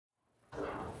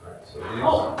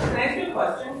Oh, can I ask you a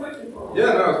question? Quick before.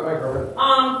 Yeah, no, it's fine,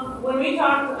 Carmen. When we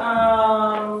talked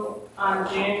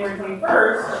on January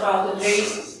 21st about the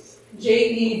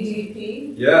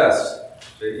JEDP. Yes,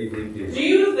 JEDP. Do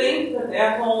you think that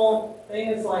that whole thing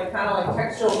is like kind of like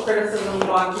textual criticism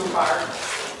gone too far?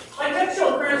 Like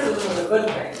textual criticism is a good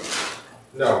thing.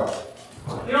 No.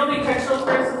 You don't think textual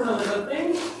criticism is a good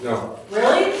thing? No.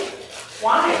 Really?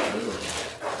 Why?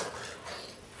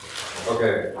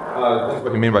 Okay. What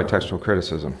do you mean by textual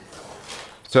criticism?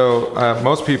 So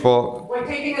most people... Like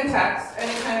taking a text,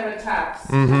 any kind of a text,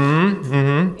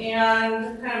 and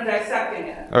kind of dissecting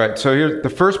it. All right, so here, the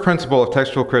first principle of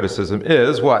textual criticism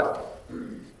is what?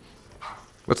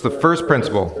 What's the first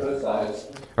principle? Criticize.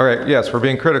 All right, yes, we're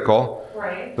being critical.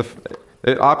 Right.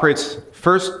 It operates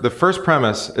first, the first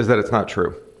premise is that it's not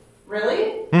true.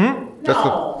 Really? Mm-hmm.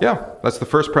 No. That's the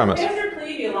first premise. Pastor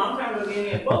Clevey a long time ago gave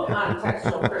me a book on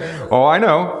textual criticism. Oh, I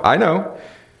know.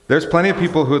 There's plenty of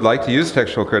people who would like to use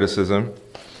textual criticism.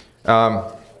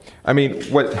 I mean,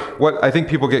 what I think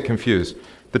people get confused.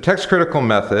 The text critical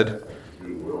method,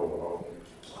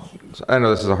 I know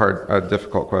this is a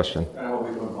difficult question.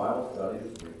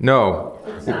 No.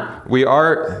 It's not. We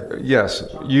are, yes,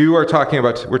 we're talking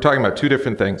about two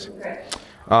different things. Okay.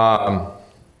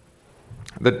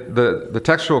 The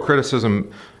textual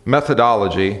criticism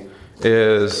methodology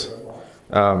is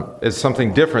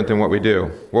something different than what we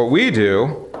do. What we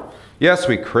do, yes,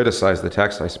 we criticize the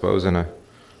text, I suppose, in a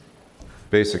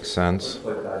basic sense.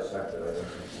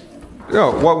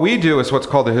 No, what we do is what's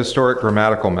called the historic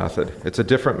grammatical method. It's a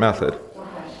different method.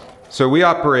 So we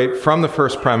operate from the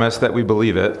first premise that we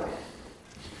believe it,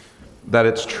 that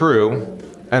it's true,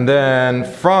 and then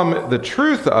from the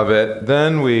truth of it,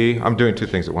 then I'm doing two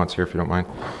things at once here if you don't mind.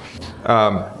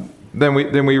 Then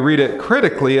we read it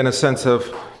critically in a sense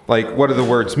of, like, what do the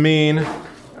words mean?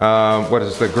 What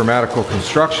is the grammatical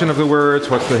construction of the words?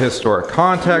 What's the historic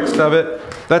context of it?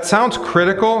 That sounds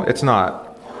critical. It's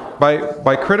not.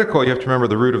 By critical, you have to remember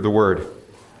the root of the word.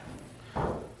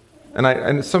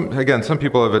 And some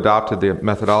people have adopted the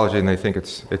methodology and they think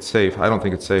it's safe. I don't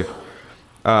think it's safe.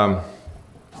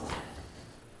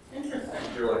 Interesting.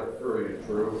 You're like proving it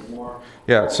true more.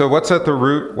 Yeah. So what's at the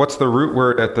root? What's the root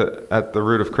word at the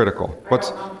root of critical?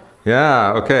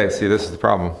 Yeah. Okay. See, this is the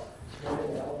problem.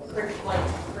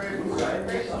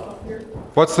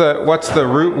 What's the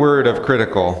root word of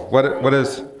critical? What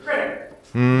is? Critic.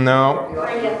 No.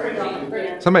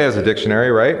 Somebody has a dictionary,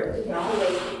 right?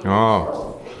 Oh.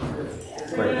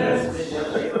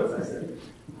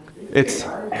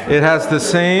 It has the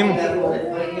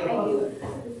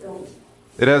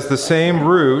same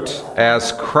root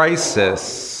as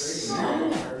crisis.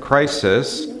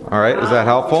 Crisis. All right. Is that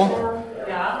helpful?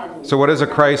 Yeah. So what is a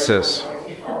crisis?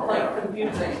 Like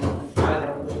confusing.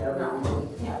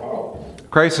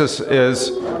 Crisis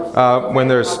is when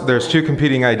there's two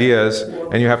competing ideas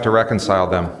and you have to reconcile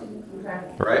them.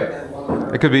 Right?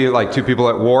 It could be like two people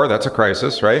at war. That's a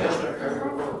crisis, right?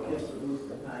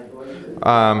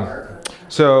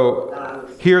 So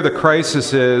here the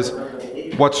crisis is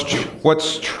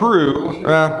what's true.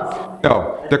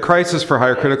 No, the crisis for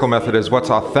higher critical method is what's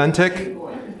authentic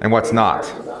and what's not.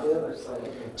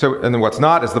 So, and then what's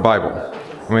not is the Bible.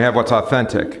 And we have what's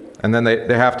authentic. And then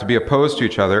they have to be opposed to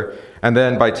each other. And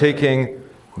then by taking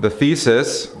the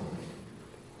thesis,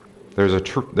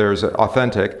 there's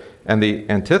authentic, and the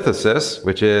antithesis,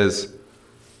 which is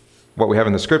what we have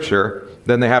in the scripture,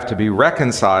 then they have to be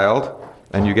reconciled,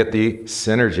 and you get the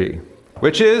synergy,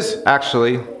 which is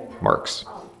actually Marx.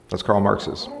 That's Karl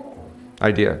Marx's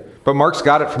idea. But Marx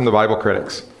got it from the Bible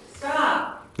critics.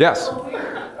 Stop. Yes.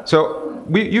 So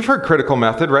you've heard critical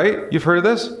method, right? You've heard of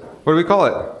this? What do we call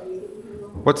it?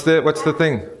 What's the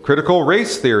thing? Critical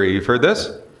race theory. You've heard this?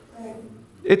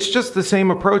 It's just the same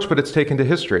approach, but it's taken to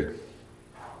history,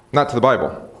 not to the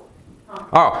Bible.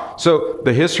 Oh, so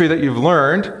the history that you've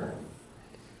learned,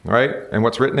 right, and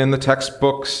what's written in the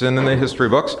textbooks and in the history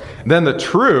books, then the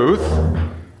truth,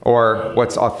 or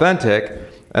what's authentic,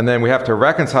 and then we have to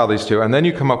reconcile these two, and then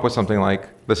you come up with something like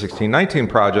the 1619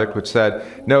 Project, which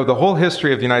said, no, the whole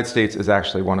history of the United States is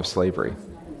actually one of slavery.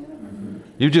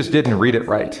 You just didn't read it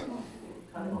right.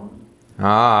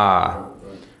 All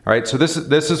right, so this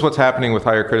is what's happening with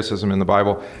higher criticism in the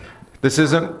Bible.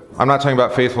 I'm not talking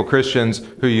about faithful Christians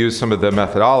who use some of the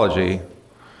methodology,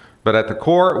 but at the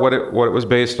core, what it was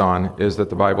based on is that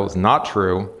the Bible is not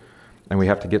true, and we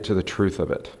have to get to the truth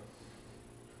of it.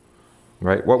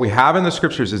 Right? What we have in the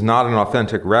scriptures is not an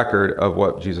authentic record of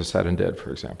what Jesus said and did,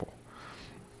 for example.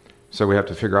 So we have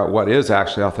to figure out what is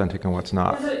actually authentic and what's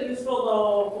not. Is it useful,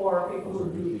 though, for people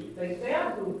who do think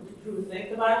that, who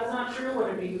think the Bible's not true?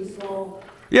 Would it be useful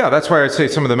Yeah, that's why I'd say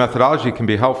some of the methodology can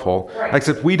be helpful. Right.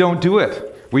 Except we don't do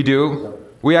it.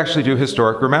 We actually do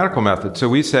historic grammatical method. So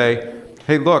we say,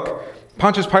 hey, look,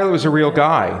 Pontius Pilate was a real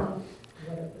guy.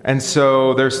 And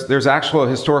so there's actual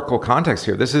historical context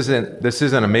here. This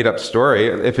isn't a made-up story.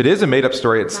 If it is a made-up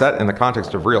story, it's set in the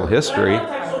context of real history. But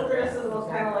I thought textual criticism was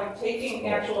kind of like taking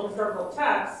actual historical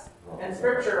texts and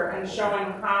scripture and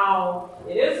showing how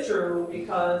it is true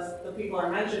because the people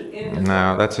are mentioned in.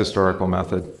 No, that's historical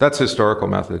method. That's historical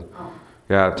method.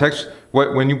 Yeah,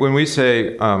 when we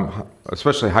say,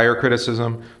 especially higher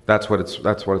criticism, that's what it's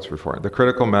referring. The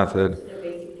critical method.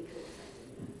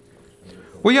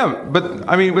 Well, yeah, but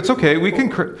I mean, it's okay. We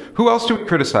can. Who else do we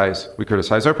criticize? We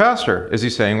criticize our pastor. Is he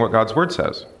saying what God's word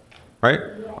says? Right?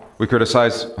 We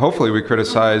criticize. Hopefully, we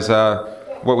criticize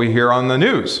what we hear on the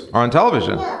news or on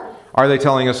television. Are they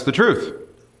telling us the truth?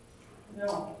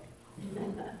 No.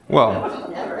 Well.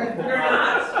 They're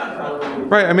not.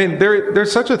 Right. I mean,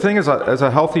 there's such a thing as a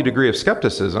healthy degree of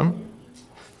skepticism,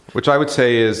 which I would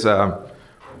say is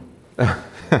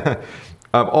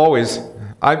always.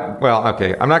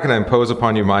 Okay. I'm not going to impose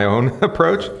upon you my own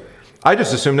approach. I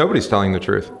just assume nobody's telling the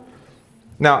truth.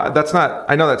 Now, that's not.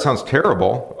 I know that sounds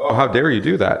terrible. Oh, how dare you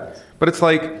do that? But it's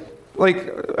like,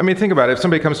 I mean, think about it. If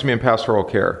somebody comes to me in pastoral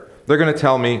care, they're going to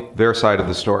tell me their side of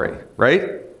the story,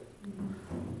 right?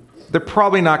 They're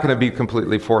probably not going to be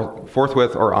completely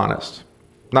forthwith or honest.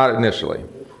 Not initially.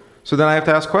 So then I have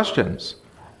to ask questions.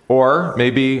 Or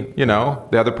maybe,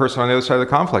 the other person on the other side of the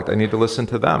conflict, I need to listen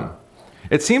to them.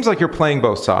 It seems like you're playing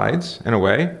both sides in a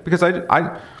way, because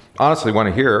I honestly want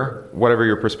to hear whatever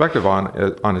your perspective on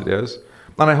it is.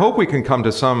 And I hope we can come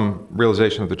to some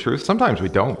realization of the truth. Sometimes we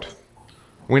don't.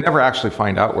 We never actually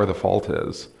find out where the fault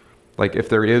is. Like, if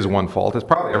there is one fault, it's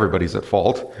probably everybody's at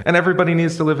fault, and everybody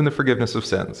needs to live in the forgiveness of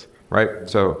sins, right?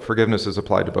 So forgiveness is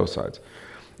applied to both sides.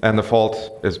 And the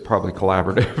fault is probably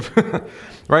collaborative,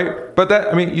 right?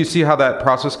 But you see how that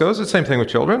process goes? It's the same thing with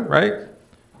children, right?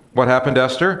 What happened to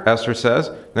Esther? Esther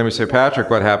says. Then we say, Patrick,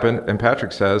 what happened? And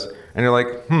Patrick says. And you're like,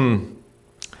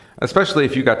 Especially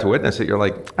if you got to witness it, you're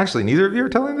like, actually, neither of you are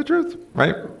telling the truth,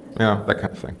 right? Yeah, that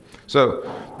kind of thing. So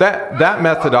that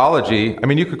methodology,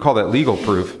 you could call that legal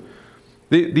proof.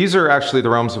 These are actually the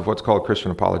realms of what's called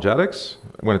Christian apologetics,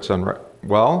 when it's done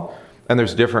well. And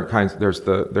there's different kinds. There's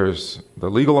the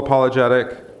legal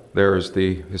apologetic. There's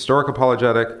the historic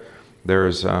apologetic.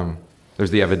 There's the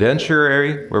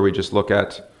evidentiary, where we just look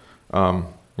at, what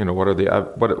are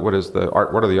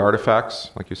the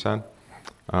artifacts, like you said.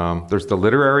 There's the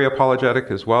literary apologetic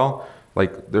as well.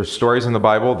 Like, there's stories in the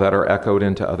Bible that are echoed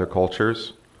into other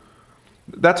cultures.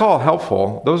 That's all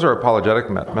helpful. Those are apologetic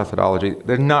methodology.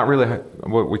 They're not really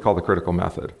what we call the critical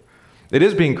method. It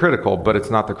is being critical, but it's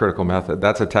not the critical method.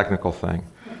 That's a technical thing.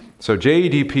 So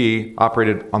JEDP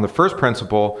operated on the first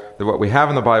principle that what we have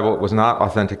in the Bible was not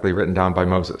authentically written down by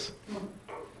Moses.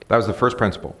 That was the first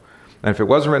principle. And if it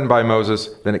wasn't written by Moses,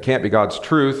 then it can't be God's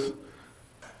truth.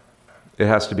 It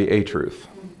has to be a truth.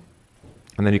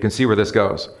 And then you can see where this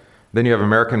goes. Then you have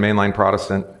American mainline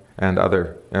Protestant and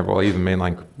even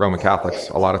mainline Roman Catholics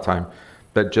a lot of time,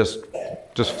 that just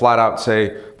flat out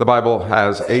say the Bible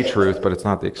has a truth, but it's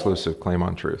not the exclusive claim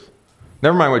on truth.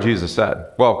 Never mind what Jesus said.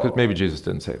 Well, because maybe Jesus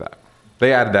didn't say that.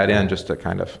 They added that in just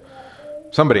to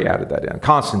somebody added that in.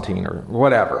 Constantine or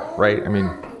whatever, right?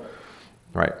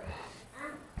 Right.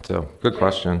 So, good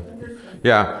question.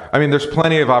 Yeah, there's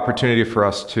plenty of opportunity for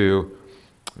us to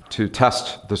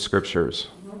test the scriptures.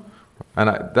 And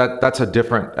that's a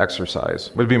different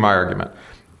exercise, would be my argument.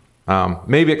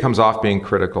 Maybe it comes off being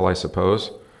critical, I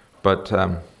suppose. But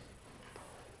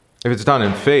if it's done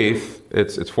in faith,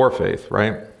 it's for faith,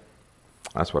 right?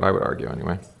 That's what I would argue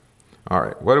anyway. All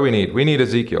right, what do we need? We need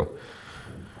Ezekiel.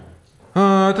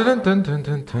 That's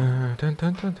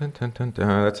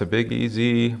a big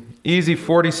easy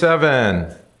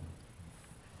 47.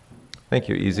 Thank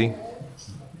you, easy.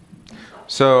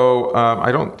 So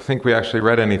I don't think we actually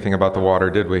read anything about the water,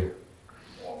 did we?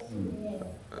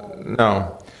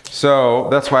 No. So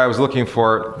that's why I was looking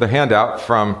for the handout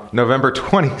from November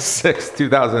 26,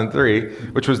 2003,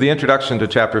 which was the introduction to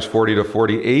chapters 40 to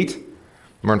 48.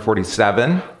 We're in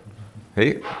 47.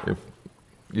 Hey,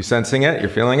 you sensing it? You're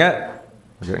feeling it?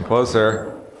 We're getting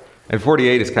closer. And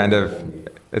 48 is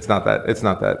it's not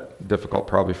that difficult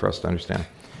probably for us to understand.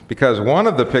 Because one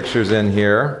of the pictures in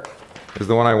here is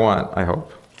the one I want, I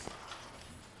hope.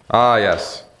 Ah,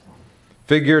 yes.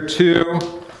 Figure 2,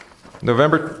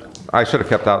 November. I should have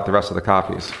kept out the rest of the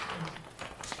copies.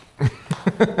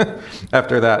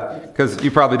 After that, because you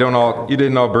probably didn't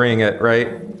all bring it,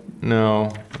 right?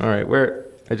 No. All right.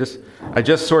 I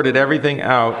just sorted everything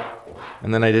out,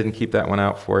 and then I didn't keep that one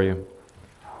out for you.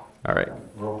 All right.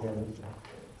 We're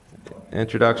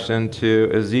introduction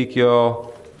to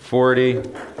Ezekiel 40. All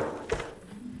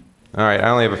right, I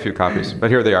only have a few copies, but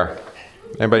here they are.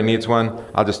 Anybody needs one?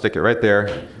 I'll just stick it right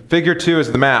there. Figure 2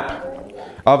 is the map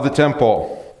of the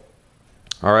temple.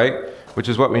 All right, which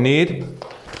is what we need.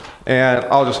 And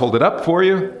I'll just hold it up for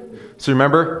you. So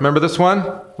remember this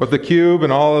one with the cube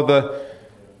and all of the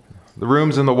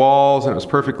rooms and the walls, and it was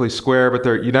perfectly square, but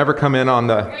you never come in on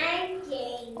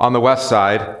the west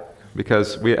side,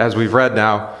 because as we've read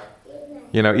now,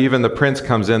 even the prince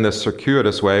comes in this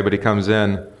circuitous way, but he comes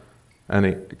in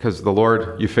because the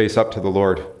Lord, you face up to the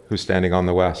Lord who's standing on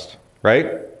the west, right?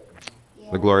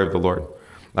 Yeah. The glory of the Lord.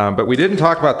 But we didn't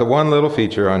talk about the one little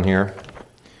feature on here,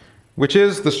 which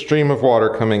is the stream of water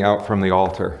coming out from the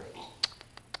altar.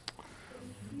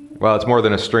 Well, it's more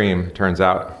than a stream, it turns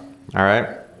out. All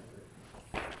right?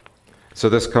 So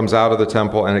this comes out of the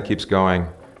temple and it keeps going.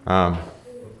 I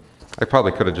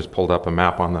probably could have just pulled up a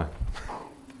map on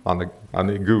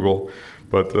the Google,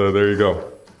 but there you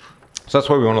go. So that's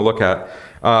what we want to look at.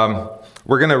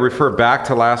 We're going to refer back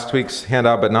to last week's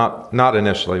handout, but not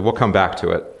initially. We'll come back to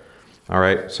it. All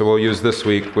right, so we'll use this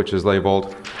week, which is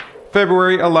labeled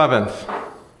February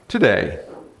 11th, today.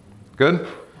 Good?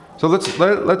 So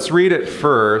let's read it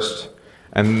first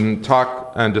and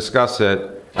talk and discuss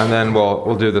it, and then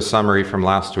we'll do the summary from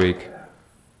last week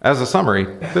as a summary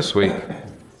this week.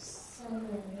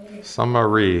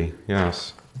 Summary,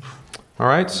 yes. All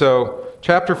right, so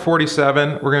chapter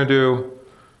 47, we're going to do,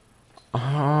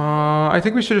 I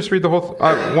think we should just read the whole,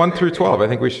 1 through 12. I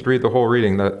think we should read the whole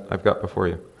reading that I've got before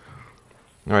you.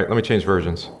 All right, let me change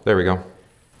versions. There we go.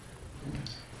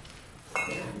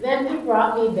 Then he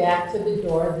brought me back to the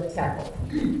door of the temple,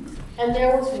 and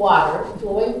there was water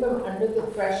flowing from under the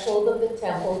threshold of the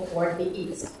temple toward the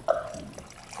east.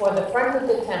 For the front of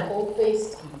the temple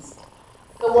faced east.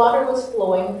 The water was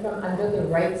flowing from under the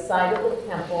right side of the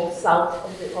temple, south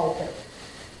of the altar.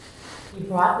 He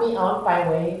brought me out by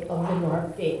way of the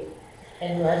north gate,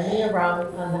 and led me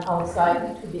around on the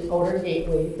outside to the outer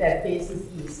gateway that faces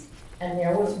east, and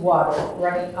there was water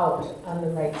running out on the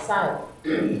right side.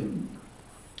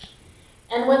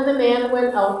 And when the man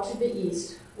went out to the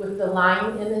east with the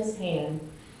line in his hand,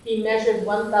 he measured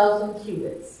 1,000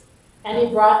 cubits, and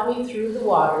he brought me through the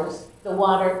waters. The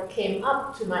water came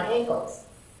up to my ankles.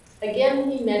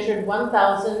 Again he measured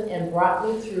 1,000 and brought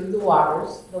me through the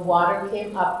waters. The water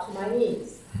came up to my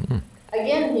knees.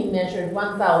 Again he measured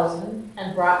 1,000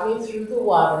 and brought me through the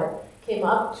water, came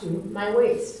up to my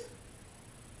waist.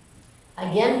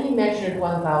 Again he measured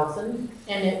 1,000,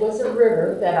 and it was a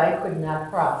river that I could not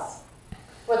cross,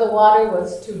 for the water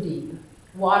was too deep,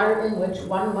 water in which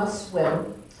one must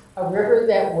swim, a river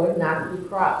that would not be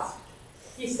crossed.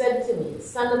 He said to me,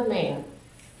 Son of man,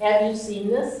 have you seen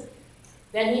this?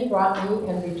 Then he brought me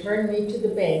and returned me to the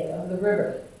bank of the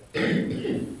river.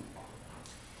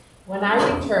 When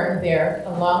I returned there,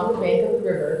 along the bank of the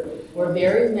river, were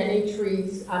very many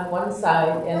trees on one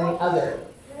side and the other.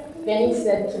 Then he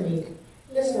said to me,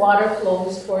 this water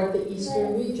flows toward the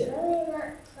eastern region,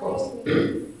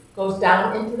 goes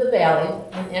down into the valley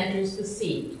and enters the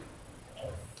sea.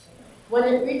 When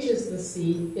it reaches the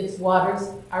sea, its waters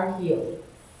are healed,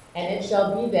 and it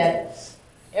shall be that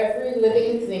every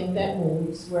living thing that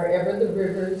moves wherever the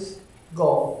rivers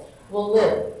go will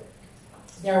live.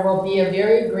 There will be a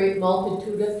very great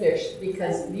multitude of fish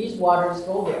because these waters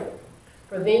go there,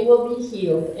 for they will be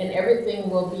healed, and everything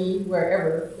will be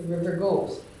wherever the river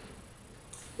goes.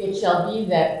 It shall be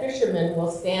that fishermen will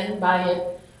stand by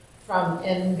it from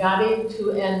En-Gadi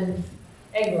to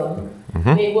En-Eglam.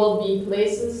 They will be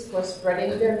places for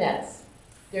spreading their nets.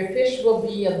 Their fish will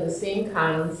be of the same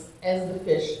kinds as the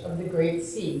fish of the great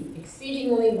sea,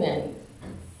 exceedingly many.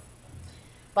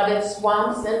 But its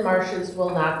swamps and marshes will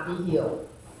not be healed.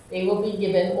 They will be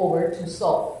given over to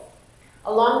salt.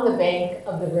 Along the bank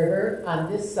of the river,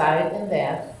 on this side and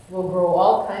that, will grow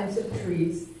all kinds of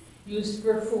trees used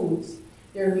for foods.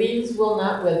 Their leaves will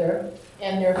not wither,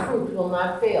 and their fruit will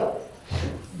not fail.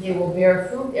 They will bear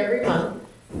fruit every month,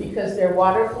 because their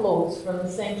water flows from the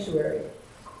sanctuary.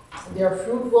 Their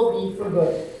fruit will be for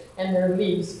good, and their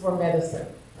leaves for medicine.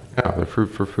 Yeah, the fruit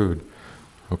for food.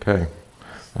 Okay.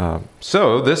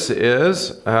 So this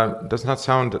does not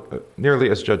sound nearly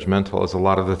as judgmental as a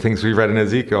lot of the things we read in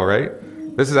Ezekiel, right?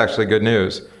 This is actually good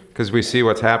news, because we see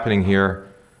what's happening here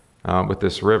with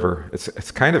this river.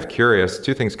 It's kind of curious.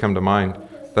 Two things come to mind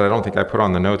that I don't think I put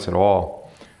on the notes at all.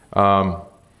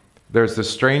 There's this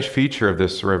strange feature of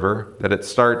this river, that it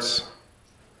starts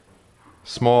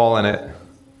small and it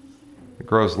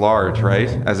grows large, right?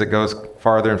 As it goes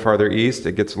farther and farther east,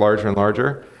 it gets larger and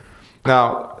larger.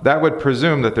 Now, that would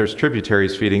presume that there's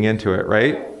tributaries feeding into it,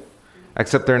 right?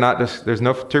 except there's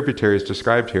no tributaries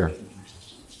described here.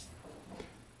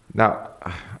 Now,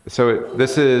 so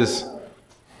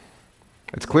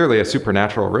it's clearly a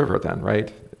supernatural river then,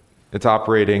 right? It's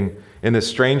operating in this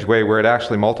strange way where it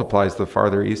actually multiplies the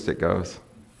farther east it goes.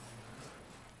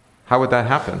 How would that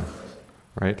happen,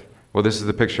 right? Well, this is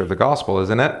the picture of the gospel,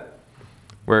 isn't it?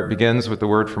 Where it begins with the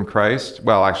word from Christ.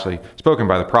 Well, actually, spoken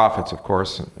by the prophets, of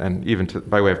course, and even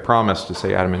by way of promise to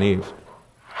say Adam and Eve.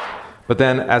 But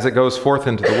then, as it goes forth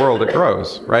into the world, it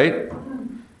grows, right?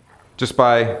 Just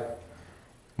by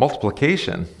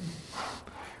multiplication.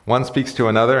 One speaks to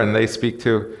another, and they speak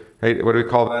to, hey, what do we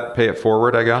call that? Pay it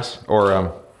forward, I guess? Or,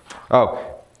 I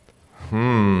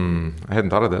hadn't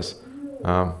thought of this.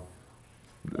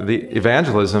 The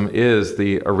evangelism is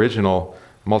the original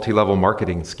multi-level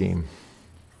marketing scheme.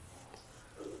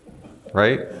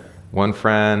 Right? One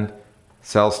friend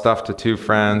sells stuff to two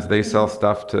friends. They sell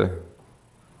stuff to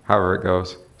however it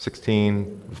goes.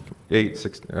 16, 8,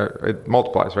 6, it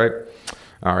multiplies, right?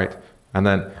 All right. And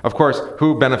then, of course,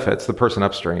 who benefits? The person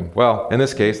upstream. Well, in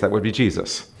this case, that would be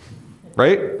Jesus,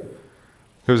 right?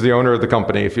 Who's the owner of the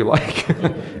company, if you like.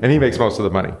 And he makes most of the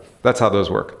money. That's how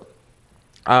those work.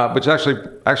 Which is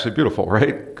actually beautiful,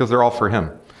 right? Because they're all for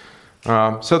him.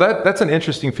 So that's an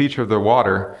interesting feature of the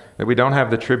water, that we don't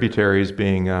have the tributaries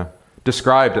being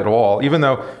described at all, even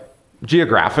though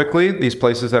geographically, these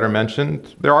places that are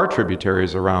mentioned, there are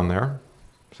tributaries around there.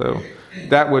 So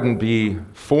that wouldn't be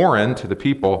foreign to the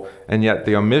people, and yet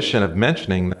the omission of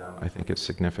mentioning them, I think, is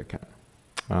significant.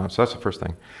 So that's the first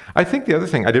thing. I think the other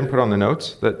thing I didn't put on the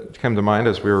notes that came to mind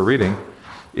as we were reading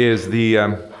is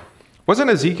wasn't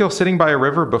Ezekiel sitting by a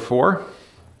river before?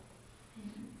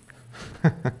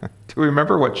 Do we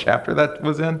remember what chapter that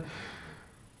was in?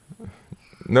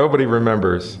 Nobody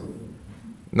remembers.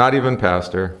 Not even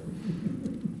Pastor.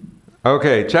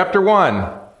 Okay, chapter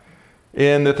 1.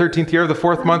 In the 13th year of the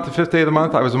 4th month, the 5th day of the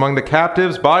month, I was among the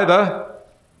captives by the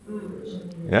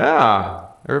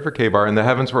river Kabar, and the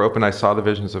heavens were open. I saw the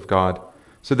visions of God.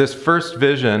 So this first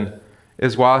vision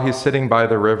is while he's sitting by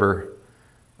the river.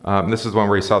 This is the one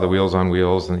where he saw the wheels on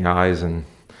wheels and the eyes and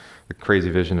the crazy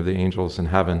vision of the angels in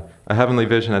heaven. A heavenly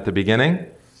vision at the beginning.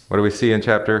 What do we see in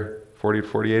chapter 40 to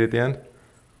 48 at the end?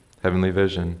 Heavenly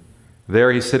vision.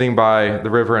 There he's sitting by the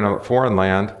river in a foreign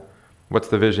land. What's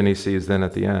the vision he sees then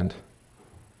at the end?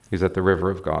 He's at the river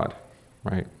of God,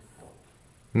 right?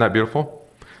 Isn't that beautiful?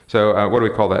 So what do we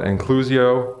call that?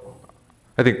 Inclusio?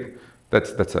 I think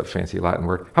that's a fancy Latin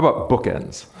word. How about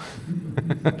bookends?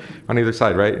 On either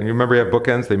side, right? And you remember you have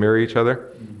bookends, they marry each other?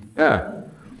 Yeah.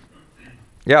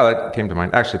 Yeah, that came to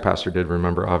mind. Actually, Pastor did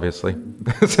remember, obviously.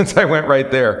 Since I went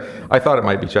right there, I thought it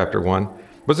might be chapter 1.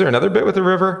 Was there another bit with the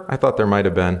river? I thought there might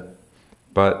have been.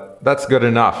 But that's good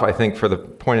enough, I think, for the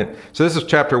point. So this is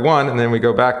chapter 1, and then we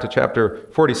go back to chapter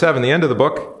 47, the end of the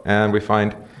book, and we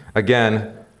find,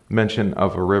 again, mention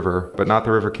of a river, but not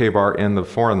the river Kabar in the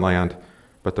foreign land,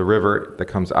 but the river that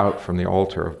comes out from the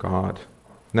altar of God.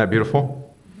 Isn't that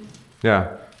beautiful?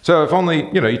 Yeah. So if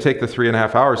only, you take the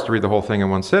 3.5 hours to read the whole thing in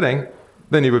one sitting,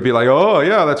 then you would be like, oh,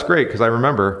 yeah, that's great, because I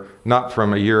remember not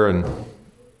from a year and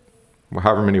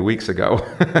however many weeks ago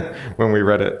when we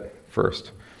read it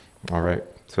first. All right,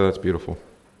 so that's beautiful.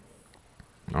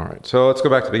 All right, so let's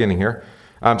go back to the beginning here.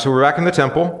 So we're back in the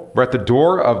temple. We're at the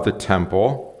door of the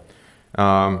temple.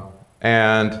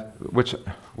 And which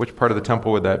part of the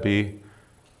temple would that be?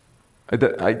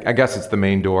 I guess it's the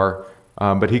main door.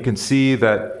 But he can see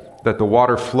that the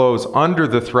water flows under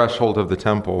the threshold of the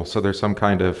temple. So there's some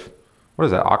kind of, what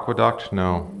is that, aqueduct?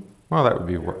 No. Well, that would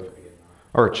be,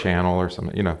 or a channel or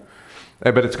something,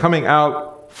 But it's coming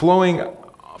out, flowing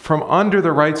from under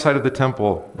the right side of the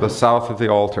temple, the south of the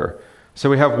altar. So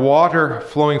we have water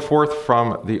flowing forth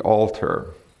from the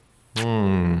altar. I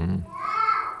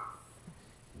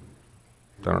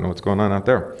don't know what's going on out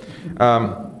there.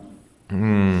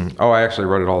 I actually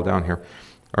wrote it all down here.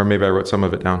 Or maybe I wrote some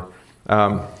of it down.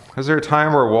 Is there a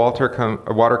time where water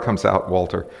comes out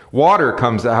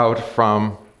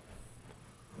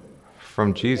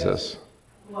from Jesus?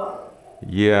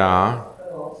 Yeah.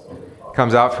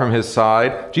 Comes out from his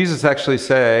side. Jesus actually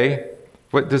say,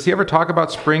 does he ever talk about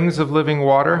springs of living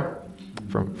water?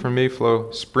 From me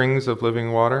flow springs of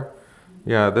living water.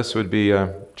 Yeah, this would be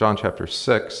John chapter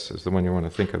 6 is the one you want to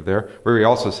think of there, where he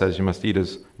also says you must eat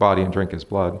his body and drink his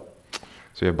blood.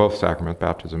 So you have both sacraments,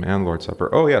 baptism and Lord's Supper.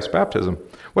 Oh yes, baptism.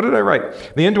 What did I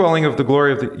write? The indwelling of the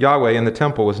glory of Yahweh in the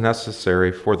temple was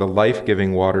necessary for the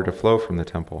life-giving water to flow from the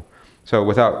temple. So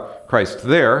without Christ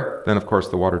there, then of course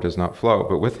the water does not flow.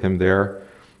 But with him there,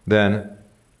 then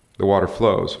the water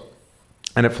flows.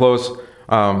 And it flows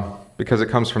because it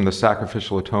comes from the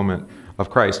sacrificial atonement of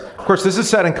Christ. Of course, this is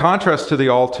set in contrast to the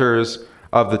altars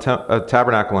of the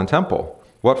tabernacle and temple.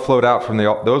 What flowed out from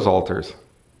those altars?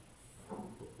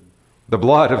 The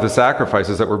blood of the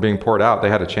sacrifices that were being poured out. They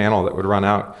had a channel that would run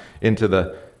out into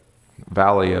the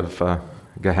valley of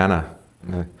Gehenna,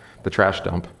 the trash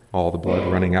dump, all the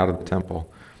blood running out of the temple.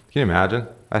 Can you imagine?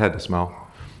 That had to smell.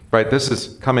 Right, this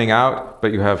is coming out,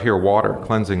 but you have here water,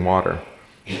 cleansing water.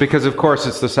 Because, of course,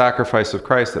 it's the sacrifice of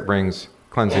Christ that brings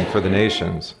cleansing for the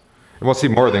nations. And we'll see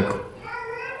more than...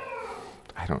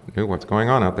 I don't know what's going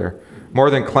on out there. More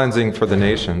than cleansing for the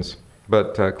nations,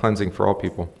 but cleansing for all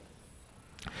people.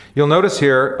 You'll notice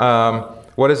here,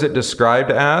 what is it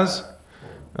described as?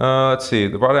 Let's see,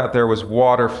 the brought out there was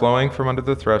water flowing from under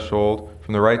the threshold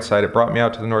from the right side. It brought me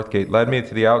out to the north gate, led me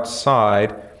to the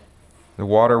outside, the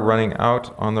water running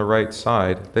out on the right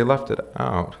side. They left it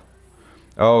out.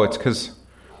 Oh, it's because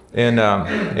in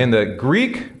the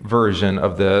Greek version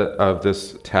of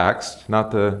this text,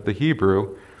 not the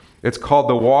Hebrew, it's called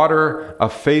the water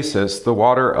of phasis, the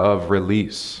water of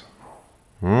release,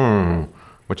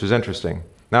 which is interesting.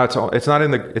 Now it's not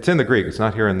in it's in the Greek. It's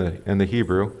not here in the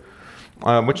Hebrew,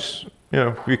 which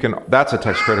you can. That's a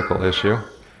text critical issue.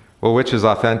 Well, which is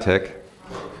authentic,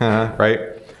 right?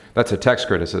 That's a text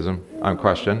criticism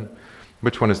question.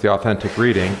 Which one is the authentic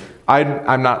reading?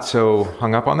 I'm not so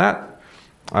hung up on that,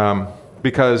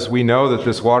 because we know that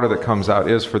this water that comes out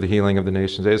is for the healing of the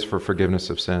nations, is for forgiveness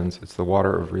of sins. It's the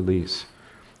water of release.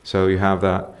 So you have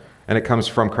that. And it comes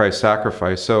from Christ's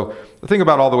sacrifice. So think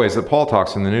about all the ways that Paul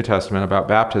talks in the New Testament about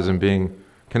baptism being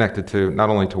connected to not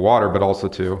only to water, but also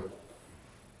to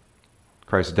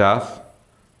Christ's death.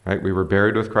 Right? We were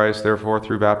buried with Christ, therefore,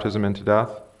 through baptism into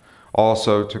death.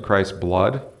 Also to Christ's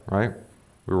blood, right?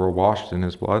 We were washed in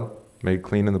his blood, made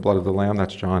clean in the blood of the Lamb.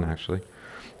 That's John, actually.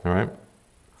 All right?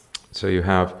 So you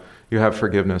have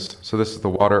forgiveness. So this is the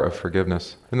water of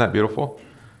forgiveness. Isn't that beautiful?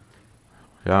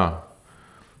 Yeah.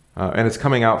 And it's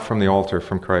coming out from the altar,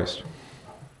 from Christ.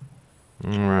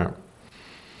 All right.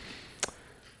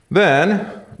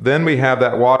 Then we have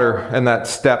that water and that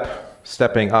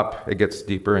stepping up. It gets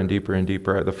deeper and deeper and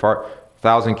deeper. At the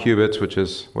 1,000 cubits, which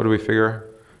is, what do we figure?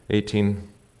 18.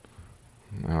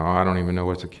 Oh, I don't even know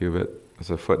what's a cubit. It's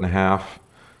 1.5 feet.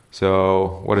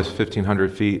 So what is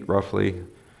 1,500 feet roughly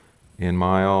in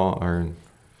mile, or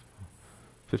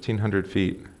 1,500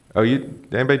 feet? Oh,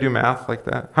 anybody do math like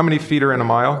that? How many feet are in a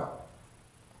mile?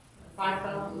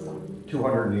 5,000.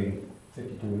 280.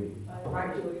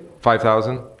 5280.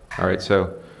 5,000? All right,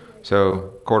 so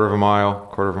quarter of a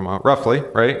mile, roughly,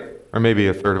 right? Or maybe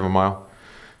a third of a mile.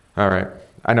 All right.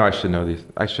 I know I should know these.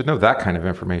 I should know that kind of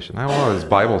information. I don't know this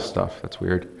Bible stuff. That's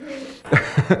weird.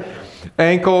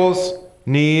 Ankles,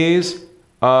 knees,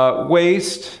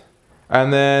 waist,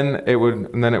 and then it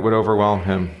would overwhelm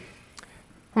him.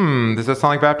 Does that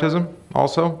sound like baptism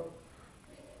also?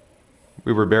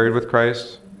 We were buried with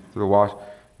Christ through the wash,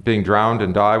 being drowned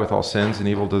and die with all sins and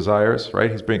evil desires,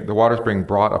 right? The water's being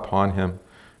brought upon him,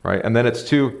 right? And then it's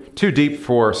too deep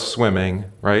for swimming,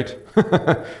 right?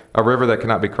 A river that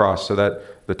cannot be crossed, so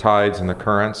that the tides and the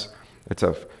currents,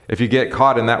 if you get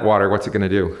caught in that water, what's it going to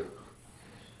do?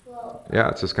 Yeah,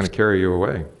 it's just going to carry you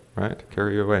away, right?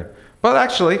 Carry you away. But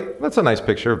actually, that's a nice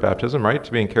picture of baptism, right?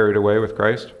 To being carried away with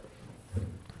Christ.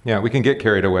 Yeah, we can get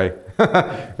carried away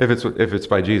if it's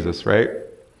by Jesus, right?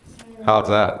 How's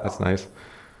that? That's nice.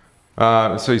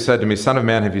 So he said to me, "Son of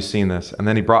man, have you seen this?" And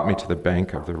then he brought me to the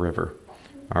bank of the river.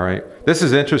 All right. This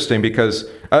is interesting because,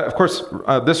 of course,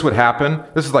 this would happen.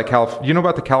 This is like you know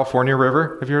about the California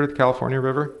River? Have you heard of the California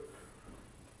River?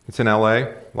 It's in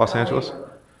L.A., Los Angeles.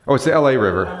 Oh, it's the L.A.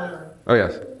 River. Oh,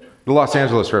 yes. The Los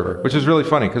Angeles River, which is really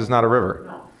funny because it's not a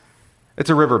river.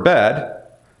 It's a river bed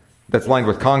that's lined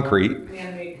with concrete.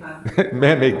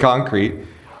 Man-made concrete.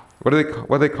 What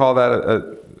do they call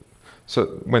that? So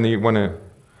when you want to,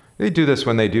 they do this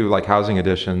when they do like housing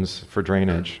additions for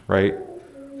drainage, right?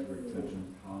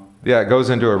 Yeah, it goes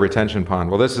into a retention pond.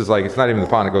 Well, this is like, it's not even the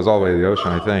pond, it goes all the way to the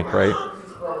ocean, I think, right?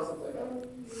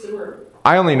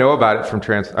 I only know about it from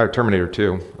Terminator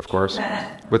 2, of course,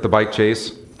 with the bike chase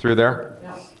through there.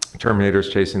 Terminator's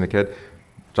chasing the kid,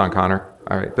 John Connor.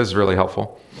 All right, this is really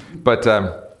helpful. But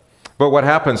what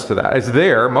happens to that is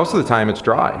most of the time it's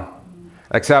dry,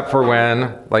 except for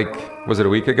when, like, was it a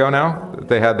week ago now?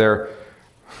 They had their,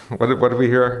 what did we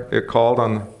hear it called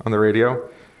on the radio?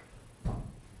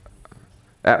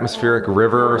 Atmospheric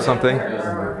river or something?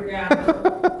 Yeah.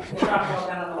 We'll talk about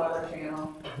that on the Weather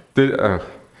Channel.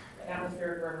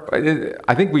 Atmospheric river.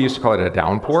 I think we used to call it a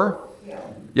downpour.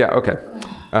 Yeah, okay.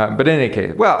 But in any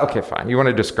case, well, okay, fine. You want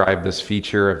to describe this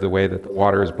feature of the way that the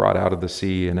water is brought out of the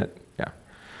sea, and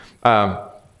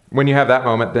when you have that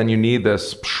moment, then you need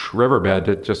this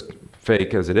riverbed, just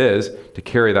fake as it is, to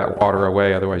carry that water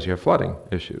away. Otherwise, you have flooding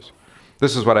issues.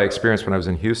 This is what I experienced when I was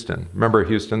in Houston. Remember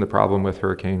Houston, the problem with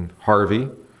Hurricane Harvey?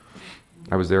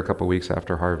 I was there a couple weeks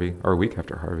after Harvey, or a week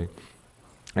after Harvey.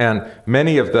 And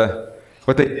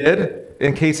what they did,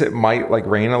 in case it might like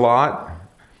rain a lot,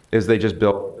 is they just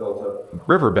built up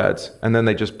riverbeds. And then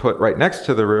they just put right next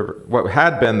to the river, what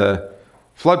had been the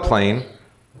floodplain,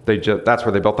 that's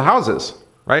where they built the houses,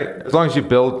 right? As long as you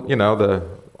build, the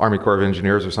Army Corps of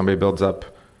Engineers or somebody builds up,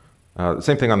 the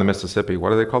same thing on the Mississippi. What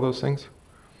do they call those things?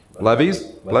 Levees?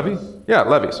 Levees? Yeah,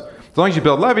 levees. As long as you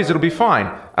build levees, it'll be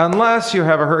fine. Unless you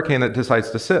have a hurricane that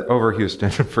decides to sit over Houston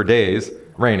for days,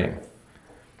 raining.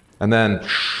 And then,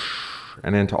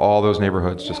 and into all those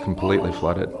neighborhoods just completely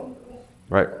flooded.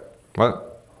 Right?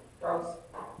 What? Gross.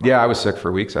 Yeah, I was sick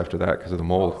for weeks after that because of the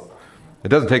mold. It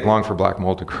doesn't take long for black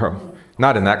mold to grow.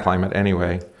 Not in that climate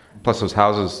anyway. Plus those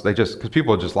houses, because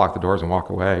people just lock the doors and walk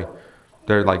away.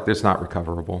 They're like, it's not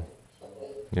recoverable.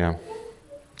 Yeah.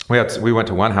 We went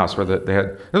to one house where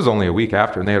it was only a week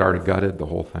after, and they had already gutted the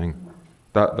whole thing.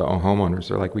 The homeowners,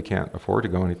 they're like, we can't afford to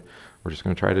go anything. We're just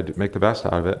going to try to make the best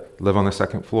out of it. Live on the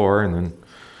second floor, and then,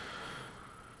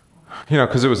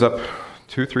 because it was up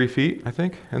 2-3 feet, I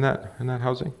think, in that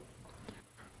housing.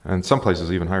 And some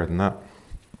places even higher than that.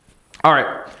 All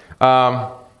right.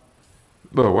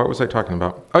 What was I talking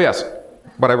about? Oh, yes.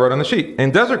 What I wrote on the sheet.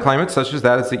 In desert climates such as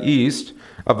that is the east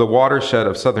of the watershed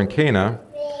of southern Canaan.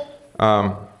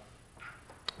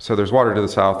 So there's water to the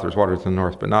south, there's water to the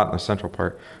north, but not in the central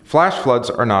part. Flash floods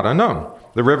are not unknown.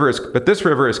 But this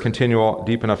river is continual,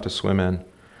 deep enough to swim in. And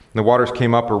the waters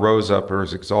came up or rose up or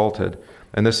was exalted.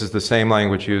 And this is the same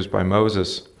language used by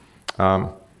Moses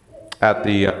at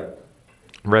the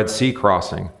Red Sea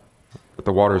crossing. But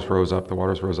the waters rose up,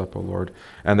 O Lord.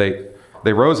 And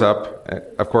they rose up,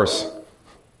 of course,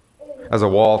 as a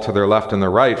wall to their left and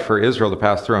their right for Israel to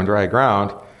pass through on dry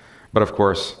ground. But of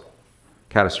course,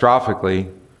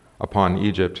 catastrophically upon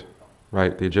Egypt,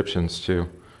 right, the Egyptians to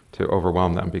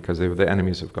overwhelm them because they were the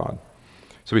enemies of God.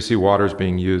 So we see waters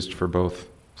being used for both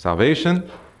salvation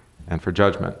and for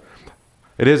judgment.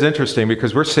 It is interesting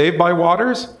because we're saved by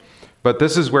waters, but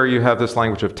this is where you have this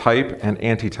language of type and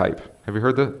antitype. Have you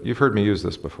heard that? You've heard me use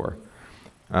this before.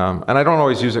 And I don't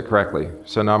always use it correctly,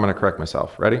 so now I'm going to correct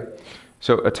myself. Ready?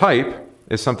 So a type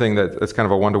is something that's kind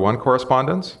of a one-to-one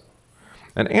correspondence.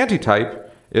 An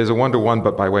antitype is a one-to-one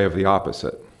but by way of the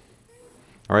opposite.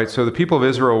 All right, so the people of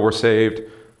Israel were saved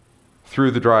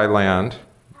through the dry land,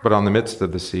 but on the midst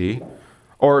of the sea.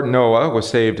 Or Noah was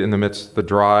saved in the midst of the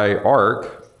dry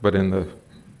ark, but in the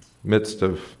midst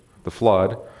of the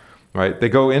flood. Right? They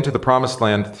go into the promised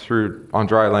land on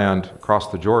dry land across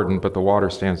the Jordan, but the water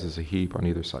stands as a heap on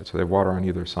either side. So they have water on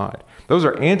either side. Those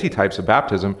are antitypes of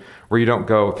baptism where you don't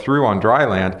go through on dry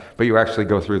land, but you actually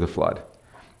go through the flood.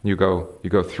 You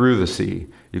go through the sea,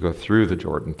 you go through the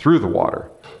Jordan, through the water,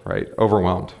 right?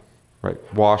 Overwhelmed, right?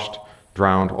 Washed,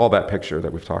 drowned, all that picture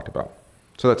that we've talked about.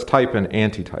 So that's type and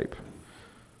antitype.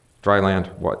 Dry land,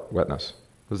 wetness.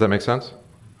 Does that make sense?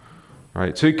 All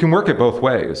right, so you can work it both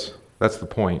ways. That's the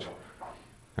point.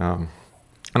 I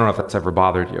don't know if that's ever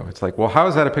bothered you. It's like, well, how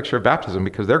is that a picture of baptism?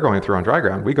 Because they're going through on dry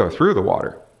ground. We go through the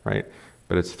water, right?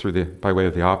 But it's by way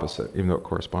of the opposite, even though it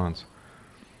corresponds.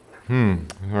 All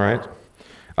right.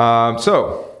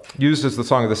 So, used as the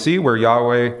song of the sea, where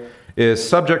Yahweh is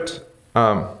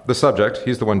the subject,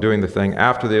 he's the one doing the thing,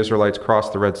 after the Israelites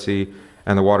crossed the Red Sea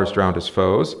and the waters drowned his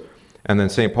foes. And then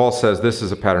St. Paul says this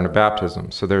is a pattern of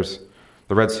baptism. So the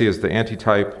Red Sea is the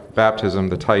antitype, baptism,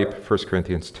 the type, 1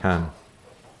 Corinthians 10.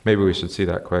 Maybe we should see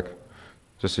that quick,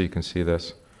 just so you can see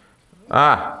this.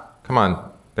 Come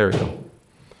on. There we go.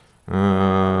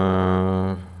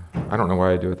 I don't know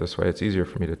why I do it this way. It's easier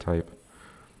for me to type.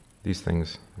 These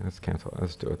things, let's cancel.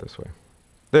 Let's do it this way.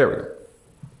 There we go.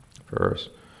 Verse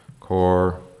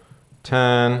Cor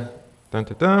 10. Dun,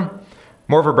 dun, dun.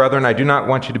 Moreover, brethren, I do not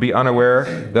want you to be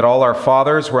unaware that all our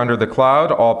fathers were under the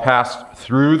cloud, all passed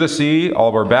through the sea,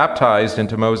 all were baptized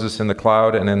into Moses in the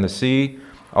cloud and in the sea,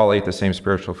 all ate the same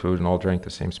spiritual food, and all drank the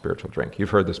same spiritual drink. You've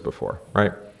heard this before,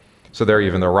 right? So there,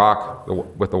 even the rock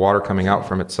with the water coming out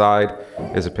from its side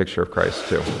is a picture of Christ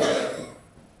too.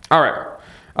 All right.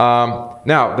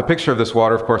 Now, the picture of this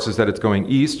water, of course, is that it's going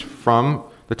east from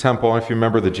the temple. And if you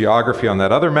remember the geography on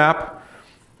that other map,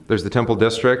 there's the temple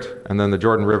district, and then the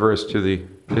Jordan River is to the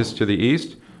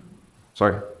east.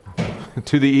 Sorry,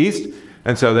 to the east.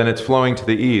 And so then it's flowing to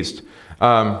the east.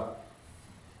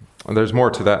 There's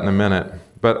more to that in a minute.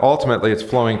 But ultimately, it's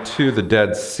flowing to the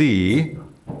Dead Sea,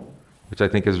 which I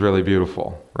think is really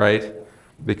beautiful, right?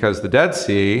 Because the Dead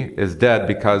Sea is dead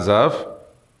because of...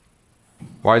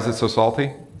 Why is it so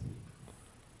salty?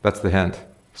 That's the hint.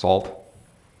 Salt.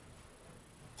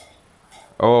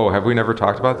 Oh, have we never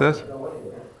talked about this?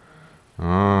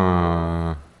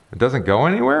 It doesn't go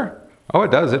anywhere? Oh,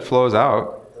 it does. It flows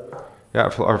out.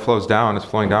 Yeah, or flows down. It's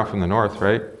flowing down from the north,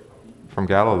 right? From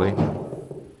Galilee.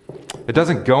 It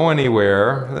doesn't go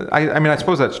anywhere. I mean, I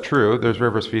suppose that's true. There's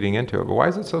rivers feeding into it, but why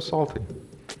is it so salty?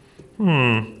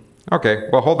 Okay,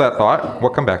 well, hold that thought.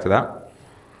 We'll come back to that.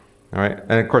 All right,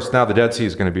 and of course, now the Dead Sea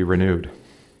is going to be renewed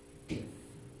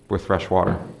with fresh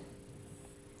water.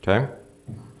 Okay?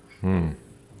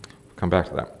 Come back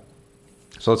to that.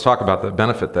 So let's talk about the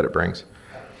benefit that it brings.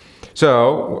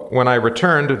 So when I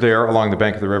returned there along the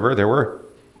bank of the river, there were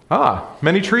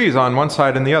many trees on one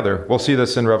side and the other. We'll see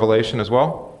this in Revelation as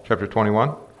well, chapter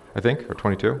 21, I think, or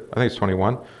 22. I think it's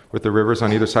 21, with the rivers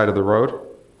on either side of the road,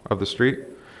 of the street.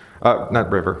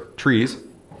 Not river, trees.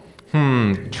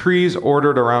 Trees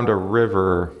ordered around a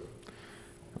river.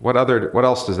 What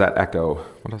else does that echo?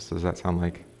 What else does that sound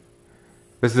like?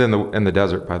 This is in the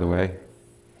desert, by the way.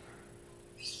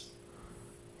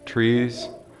 Trees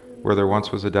where there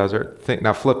once was a desert.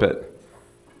 Now flip it.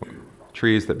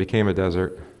 Trees that became a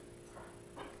desert.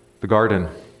 The Garden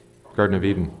of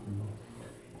Eden.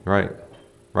 Right.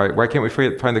 Why can't we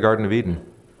find the Garden of Eden?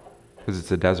 Because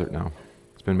it's a desert now.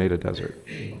 It's been made a desert.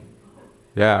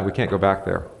 Yeah, we can't go back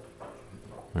there.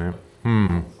 Right.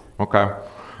 Okay.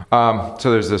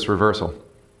 So there's this reversal.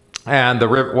 And the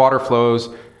water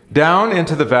flows down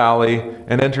into the valley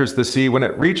and enters the sea. When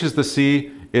it reaches the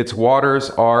sea, its waters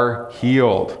are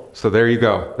healed. So there you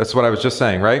go. That's what I was just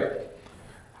saying, right?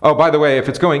 Oh, by the way, if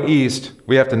it's going east,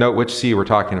 we have to note which sea we're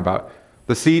talking about.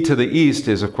 The sea to the east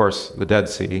is, of course, the Dead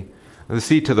Sea. The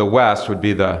sea to the west would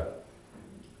be the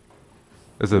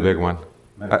big one.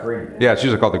 Mediterranean. Yeah, it's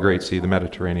usually called the Great Sea, the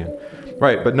Mediterranean.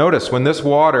 Right, but notice, when this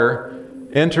water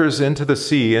enters into the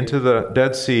sea, into the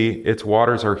Dead Sea, its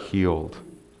waters are healed.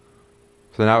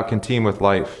 So now it can teem with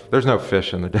life. There's no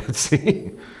fish in the Dead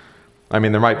Sea. I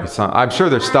mean, there might be some. I'm sure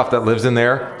there's stuff that lives in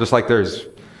there, just like there's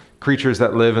creatures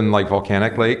that live in like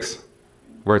volcanic lakes,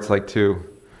 where it's like and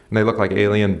they look like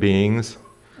alien beings,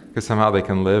 because somehow they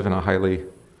can live in a highly, I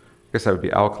guess that would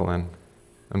be alkaline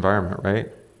environment, right?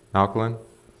 Alkaline?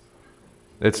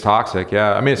 It's toxic,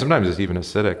 yeah. I mean, sometimes it's even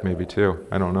acidic, maybe too.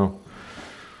 I don't know.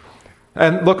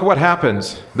 And look at what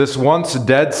happens. This once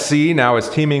dead sea now is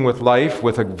teeming with life,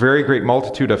 with a very great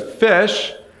multitude of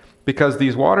fish, because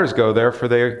these waters go there, for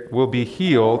they will be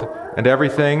healed, and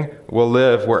everything will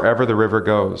live wherever the river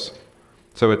goes.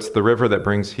 So it's the river that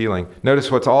brings healing.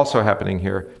 Notice what's also happening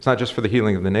here. It's not just for the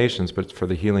healing of the nations, but it's for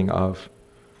the healing of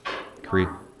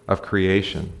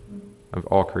creation, of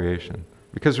all creation.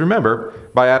 Because remember,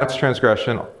 by Adam's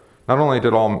transgression, not only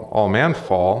did all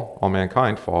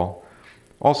mankind fall,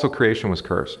 also creation was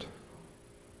cursed.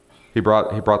 He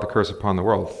brought the curse upon the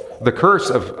world. The curse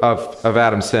of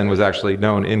Adam's sin was actually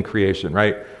known in creation,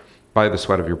 right? By the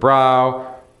sweat of your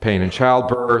brow, pain in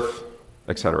childbirth,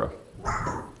 etc.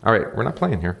 All right, we're not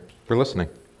playing here. We're listening.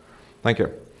 Thank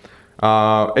you.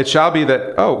 It shall be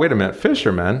that, oh, wait a minute,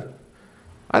 fishermen.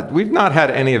 We've not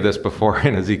had any of this before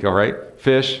in Ezekiel, right?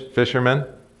 Fishermen.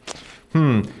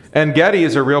 En Gedi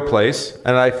is a real place,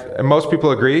 and most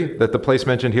people agree that the place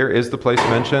mentioned here is the place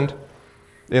mentioned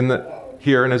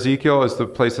here in Ezekiel, is the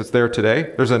place that's there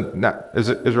today. There's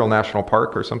Israel National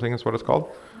Park or something is what it's called.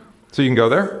 So you can go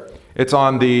there. It's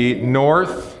on the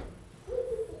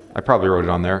I probably wrote it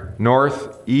on there,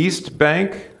 northeast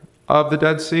bank of the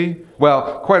Dead Sea.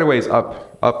 Well, quite a ways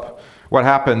up. What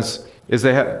happens is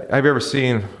have you ever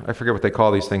seen, I forget what they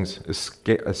call these things,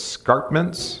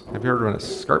 escarpments? Have you heard of an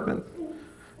escarpment?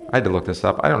 I had to look this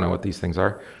up. I don't know what these things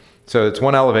are. So it's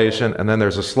one elevation, and then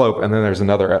there's a slope, and then there's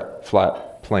another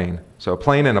flat plain. So a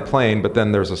plain and a plain, but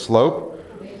then there's a slope.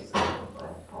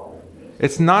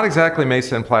 It's not exactly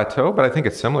Mesa and Plateau, but I think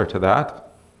it's similar to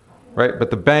that, right? But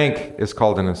the bank is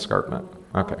called an escarpment.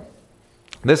 Okay.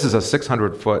 This is a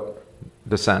 600-foot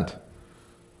descent.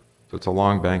 So it's a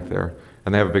long bank there.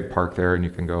 And they have a big park there, and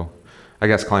you can go, I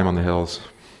guess, climb on the hills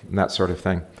and that sort of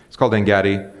thing. It's called En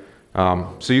Gedi.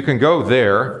 So you can go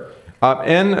there.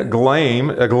 Englaim,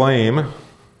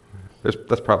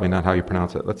 that's probably not how you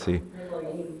pronounce it. Let's see.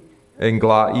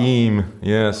 Englaim,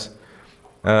 yes.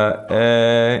 Englaim.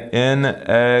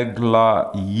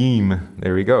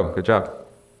 There we go. Good job.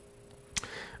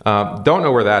 Don't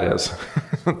know where that is.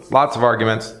 Lots of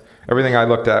arguments. Everything I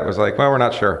looked at was like, well, we're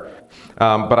not sure.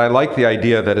 But I like the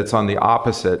idea that it's on the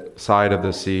opposite side of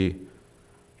the sea.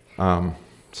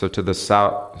 So to the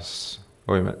south,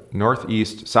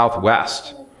 northeast,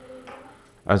 southwest.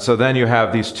 And so then you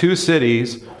have these two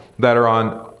cities that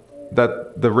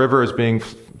the river is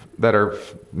that are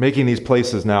making these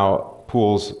places now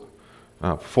pools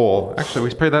full. Actually,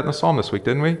 we prayed that in the Psalm this week,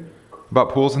 didn't we? About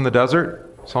pools in the desert,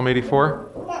 Psalm 84?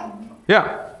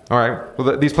 Yeah. All right.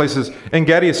 Well, these places,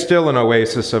 En-Gedi is still an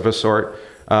oasis of a sort,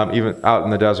 even out in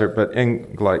the desert, but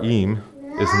En-Glaim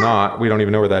is not. We don't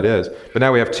even know where that is. But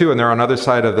now we have two, and they're on the other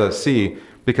side of the sea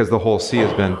because the whole sea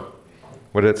has been,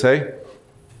 what did it say?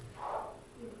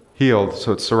 Healed,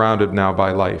 so it's surrounded now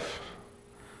by life.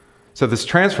 So this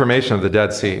transformation of the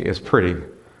Dead Sea is pretty,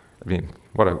 I mean,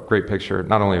 what a great picture,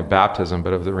 not only of baptism,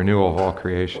 but of the renewal of all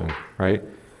creation, right?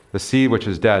 The sea which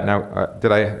is dead. Now,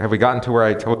 have we gotten to where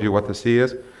I told you what the sea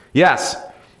is? Yes,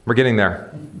 we're getting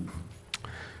there.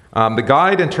 The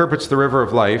guide interprets the river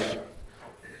of life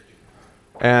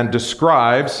and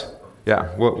describes,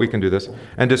 we can do this,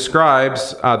 and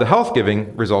describes the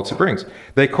health-giving results it brings.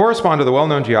 They correspond to the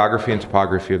well-known geography and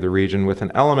topography of the region with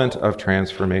an element of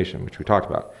transformation, which we talked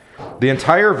about. The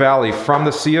entire valley from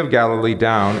the Sea of Galilee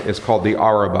down is called the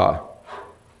Arabah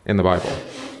in the Bible.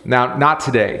 Now, not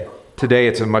today. Today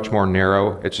it's a much more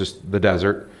narrow, it's just the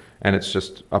desert, and it's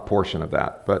just a portion of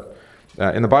that. But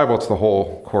in the Bible, it's the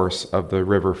whole course of the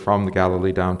river from the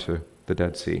Galilee down to the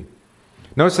Dead Sea.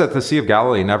 Notice that the Sea of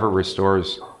Galilee never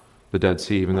restores the Dead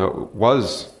Sea, even though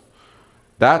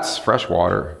that's fresh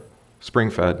water,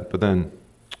 spring-fed, but then,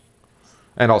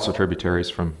 and also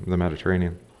tributaries from the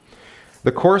Mediterranean.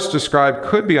 The course described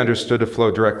could be understood to flow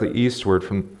directly eastward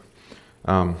from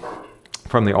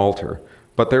the altar.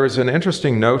 But there is an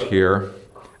interesting note here,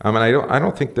 and I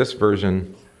don't think this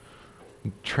version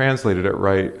translated it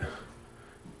right.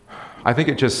 I think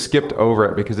it just skipped over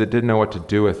it because it didn't know what to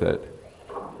do with it.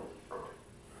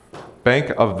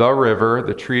 Bank of the river,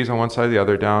 the trees on one side, the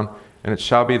other down, and it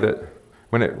shall be that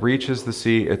when it reaches the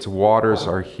sea, its waters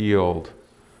are healed.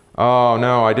 Oh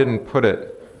no, I didn't put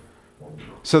it.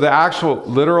 So the actual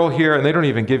literal here, and they don't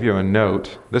even give you a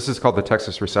note. This is called the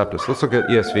Textus Receptus. Let's look at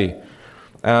ESV.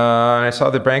 I saw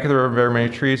the bank of the river, very many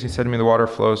trees. He said to me, the water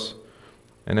flows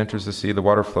and enters the sea. The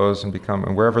water flows and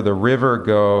wherever the river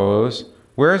goes.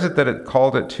 Where is it that it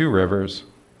called it two rivers?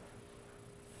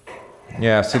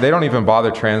 Yeah, see, they don't even bother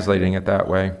translating it that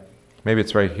way. Maybe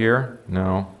it's right here?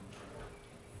 No.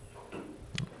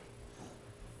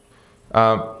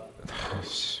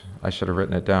 I should have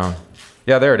written it down.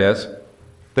 Yeah, there it is.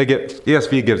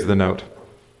 ESV gives the note.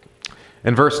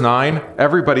 In verse 9,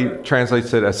 everybody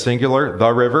translates it as singular,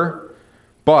 the river,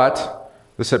 but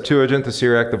the Septuagint, the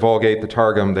Syriac, the Vulgate, the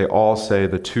Targum, they all say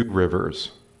the two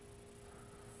rivers.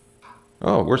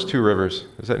 Oh, where's two rivers?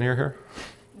 Is that near here?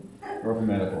 North of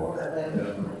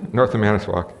Manitowoc. North of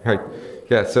Manitowoc, right.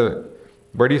 Yeah, so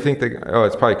where do you think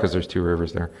it's probably because there's two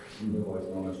rivers there. Otherwise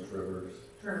known as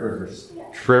Trivers.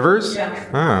 Trivers? Yeah,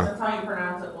 Ah. that's how you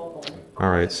pronounce it locally. All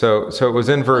right, so it was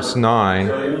in verse 9.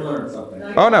 So you learned something.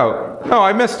 Oh, no,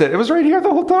 I missed it. It was right here the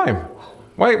whole time.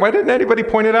 Why didn't anybody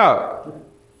point it out?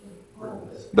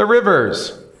 The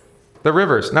rivers. The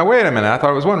rivers. Now, wait a minute. I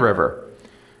thought it was one river.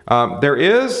 There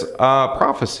is a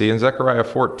prophecy in Zechariah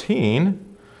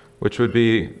 14, which would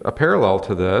be a parallel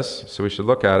to this, so we should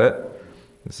look at it.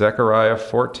 Zechariah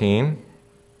 14.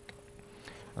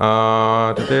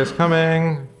 The day is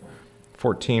coming.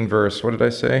 14 verse, what did I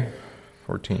say?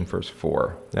 14 verse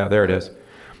 4. Yeah, there it is.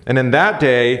 And in that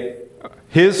day,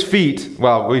 his feet,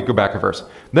 we go back a verse.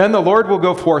 Then the Lord will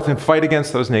go forth and fight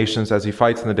against those nations as he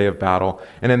fights in the day of battle.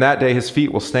 And in that day his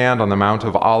feet will stand on the Mount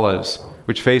of Olives,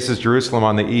 which faces Jerusalem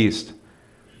on the east.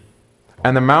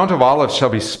 And the Mount of Olives shall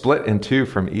be split in two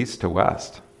from east to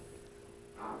west.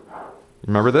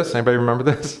 Remember this? Anybody remember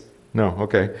this? No,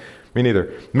 okay. Me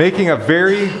neither. Making a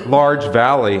very large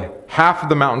valley. Half of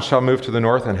the mountain shall move to the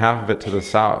north and half of it to the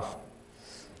south.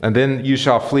 And then you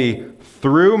shall flee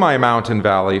through my mountain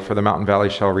valley, for the mountain valley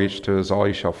shall reach to as all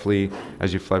you shall flee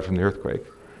as you fled from the earthquake.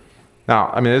 Now,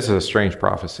 I mean, this is a strange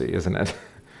prophecy, isn't it?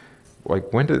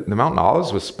 Like, when did the Mountain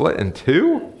Olives was split in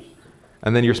two?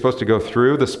 And then you're supposed to go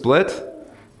through the split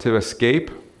to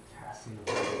escape?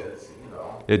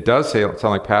 It does sound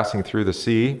like passing through the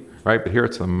sea, right? But here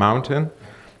it's a mountain.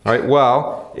 All right,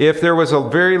 well, if there was a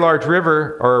very large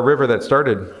river, or a river that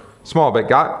started small but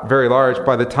got very large,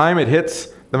 by the time it hits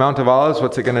the Mount of Olives,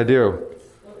 what's it going to do?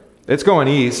 It's going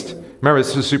east. Remember,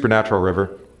 this is a supernatural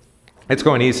river. It's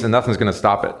going east and nothing's going to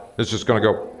stop it. It's just going to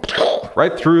go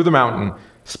right through the mountain,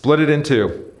 split it in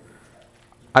two.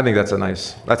 I think that's a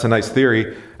nice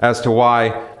theory as to why.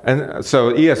 And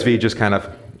so ESV just kind of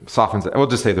softens it. We'll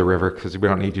just say the river because we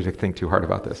don't need you to think too hard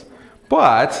about this.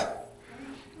 But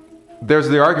there's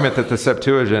the argument that the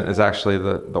Septuagint is actually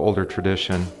the older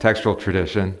tradition, textual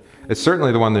tradition. It's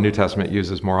certainly the one the New Testament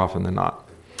uses more often than not.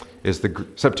 Is the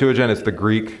Septuagint, it's the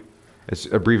Greek, it's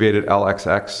abbreviated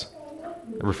LXX.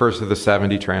 It refers to the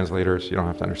 70 translators. You don't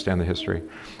have to understand the history.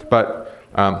 But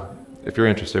if you're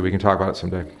interested, we can talk about it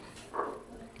someday.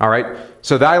 All right?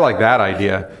 So I like that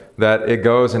idea, that it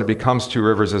goes and it becomes two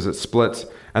rivers as it splits,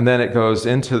 and then it goes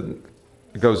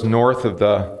north of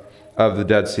the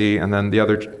Dead Sea, and then the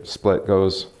other split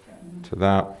goes to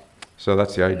that. So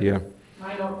that's the idea.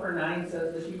 My note for 9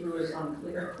 says the Hebrew is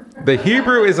unclear. The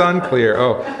Hebrew is unclear.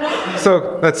 Oh,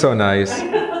 so that's so nice.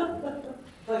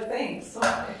 But thanks.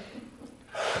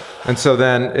 And so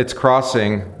then it's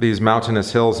crossing these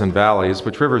mountainous hills and valleys,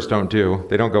 which rivers don't do.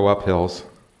 They don't go up hills,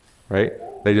 right?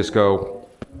 They just go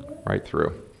right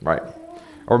through, right?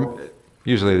 Or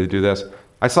usually they do this.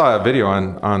 I saw a video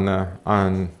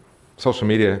on social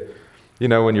media. You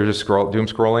know, when you're just doom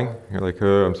scrolling, you're like,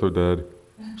 oh, I'm so dead,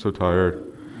 I'm so tired,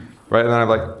 right? And then I'm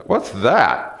like, what's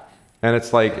that? And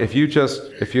it's like, if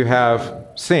you have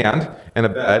sand in a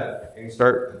bed and you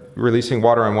start releasing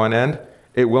water on one end,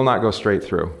 it will not go straight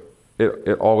through.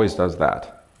 It always does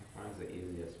that. Mine's the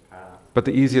easiest path. But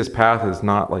the easiest path is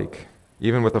not like,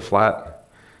 even with a flat,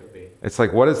 it's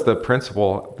like, what is the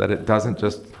principle that it doesn't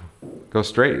just go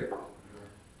straight?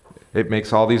 It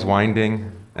makes all these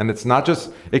winding, and it's not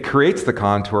just, it creates the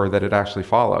contour that it actually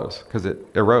follows, because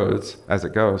it erodes as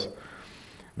it goes.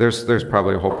 There's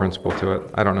probably a whole principle to it.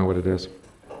 I don't know what it is.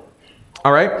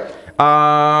 All right.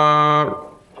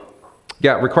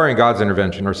 Requiring God's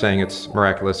intervention, or saying it's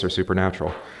miraculous or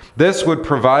supernatural. This would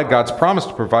provide God's promise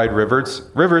to provide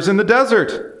rivers in the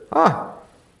desert.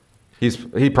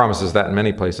 He promises that in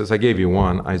many places. I gave you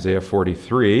one, Isaiah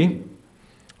 43,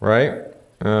 right?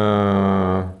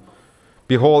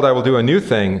 Behold, I will do a new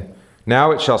thing.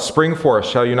 Now it shall spring forth.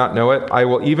 Shall you not know it? I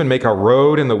will even make a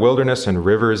road in the wilderness and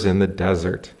rivers in the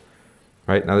desert.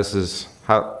 Right? Now this is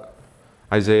how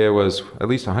Isaiah was at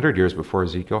least 100 years before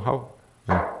Ezekiel.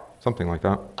 Something like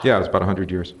that. Yeah, it was about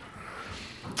 100 years.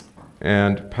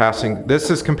 And this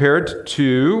is compared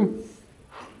to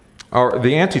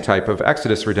the antitype of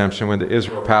Exodus redemption when the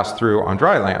Israel passed through on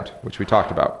dry land, which we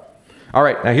talked about. All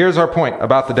right, now here's our point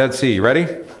about the Dead Sea. Ready?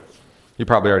 You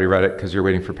probably already read it because you're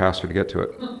waiting for Pastor to get to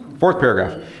it. 4th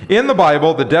paragraph. In the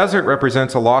Bible, the desert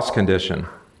represents a lost condition,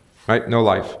 right? No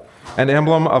life. An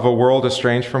emblem of a world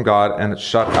estranged from God and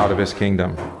shut out of his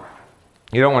kingdom.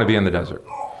 You don't want to be in the desert,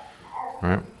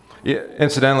 right?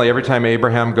 Incidentally, every time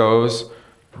Abraham goes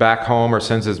back home or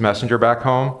sends his messenger back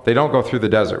home, they don't go through the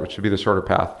desert, which would be the shorter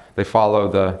path. They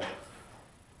follow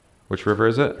which river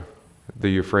is it? The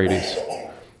Euphrates,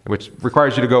 which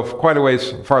requires you to go quite a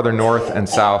ways farther north and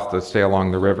south to stay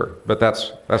along the river. But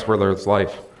that's where there's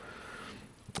life.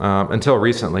 Until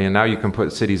recently, and now you can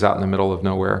put cities out in the middle of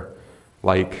nowhere,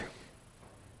 like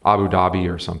Abu Dhabi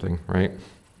or something, right?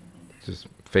 Just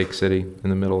fake city in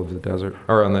the middle of the desert,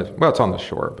 or it's on the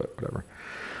shore, but whatever.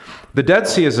 The Dead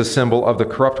Sea is a symbol of the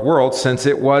corrupt world, since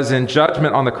it was in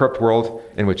judgment on the corrupt world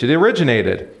in which it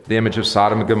originated. The image of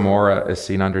Sodom and Gomorrah is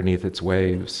seen underneath its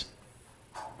waves.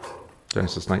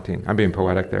 Genesis 19. I'm being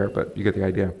poetic there, but you get the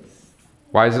idea.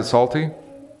 Why is it salty?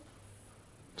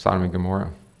 Sodom and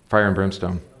Gomorrah. Fire and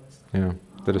brimstone.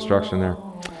 The destruction there.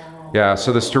 Yeah,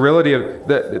 so the sterility of...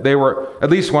 they were... At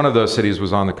least one of those cities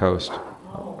was on the coast.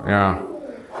 Yeah.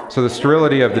 So the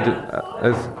sterility of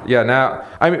now...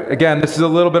 again, this is a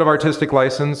little bit of artistic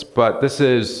license, but this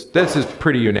is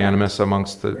pretty unanimous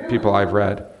amongst the people I've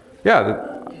read.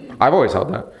 Yeah, I've always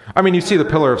held that. You see the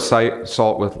pillar of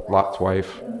salt with Lot's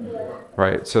wife.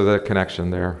 Right, so the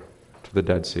connection there to the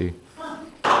Dead Sea.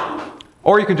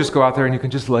 Or you can just go out there and you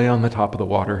can just lay on the top of the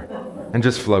water and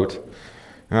just float.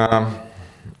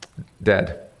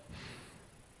 Dead.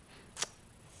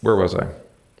 Where was I?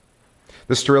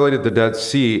 The sterility of the Dead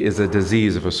Sea is a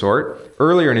disease of a sort.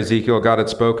 Earlier in Ezekiel, God had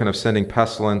spoken of sending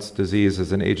pestilence, disease,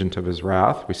 as an agent of his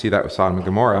wrath. We see that with Sodom and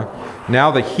Gomorrah.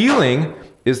 Now the healing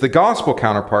is the gospel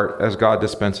counterpart as God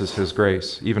dispenses his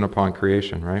grace, even upon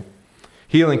creation, right?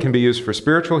 Healing can be used for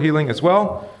spiritual healing as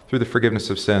well, through the forgiveness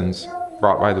of sins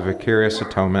brought by the vicarious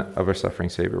atonement of our suffering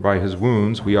Savior. By his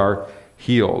wounds, we are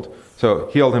healed. So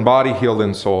healed in body, healed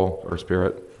in soul or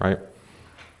spirit, right?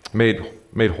 Made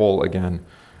whole again.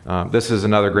 This is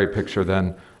another great picture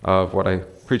then of what I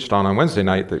preached on Wednesday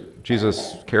night, that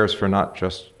Jesus cares for not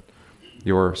just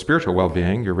your spiritual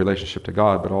well-being, your relationship to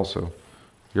God, but also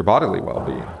your bodily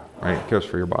well-being, right? He cares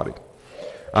for your body.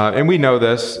 And we know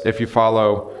this if you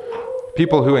follow...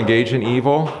 People who engage in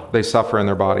evil, they suffer in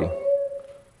their body.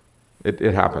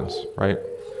 It happens, right?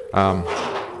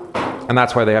 And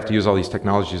that's why they have to use all these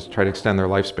technologies to try to extend their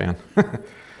lifespan.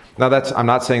 Now, I'm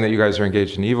not saying that you guys are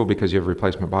engaged in evil because you have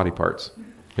replacement body parts.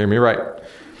 Hear me right.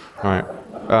 All right.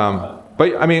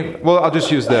 I'll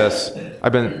just use this.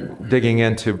 I've been digging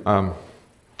into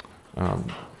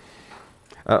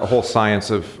a whole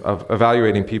science of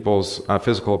evaluating people's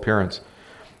physical appearance.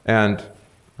 And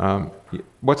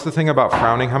what's the thing about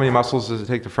frowning? How many muscles does it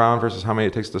take to frown versus how many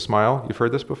it takes to smile? You've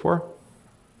heard this before?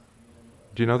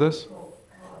 Do you know this?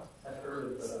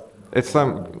 It's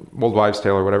some old wives'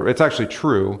 tale or whatever. It's actually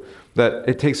true that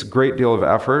it takes a great deal of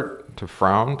effort to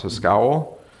frown, to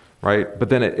scowl, right? But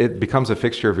then it becomes a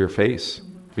fixture of your face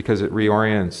because it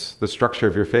reorients the structure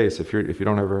of your face. If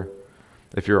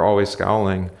you're always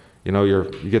scowling,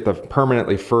 you get the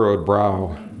permanently furrowed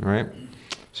brow, right?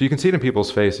 So you can see it in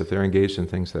people's face if they're engaged in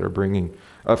things that are bringing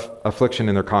affliction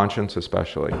in their conscience,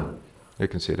 especially. You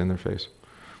can see it in their face.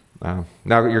 Now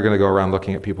you're going to go around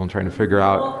looking at people and trying to figure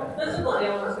out. Well, physical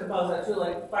ailments can cause that too,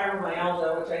 like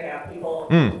fibromyalgia, which I have. People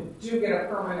do get a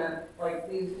permanent, like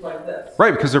this.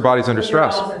 Right, because their body's under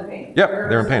stress. They're in pain. Yep,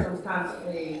 they're in pain.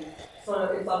 Constantly, so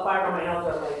it's a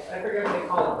fibromyalgia. I forget what they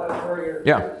call it, but it's where you're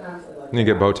constantly And you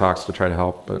get Botox to try to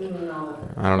help, but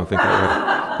I don't think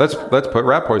that would. Let's put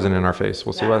rat poison in our face.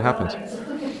 We'll see what happens.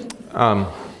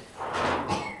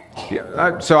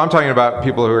 So I'm talking about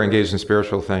people who are engaged in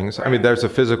spiritual things. I mean, there's a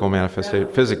physical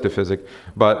manifestation, physic to physic,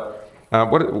 but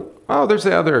there's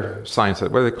the other science.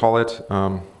 What do they call it?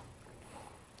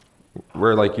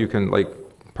 Where you can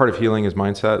part of healing is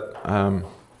mindset, and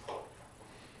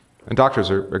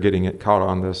doctors are getting it caught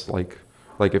on this. Like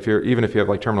if you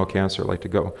have terminal cancer, to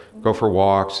go for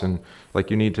walks and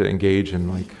you need to engage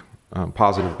in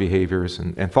positive behaviors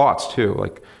and thoughts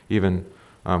too, even.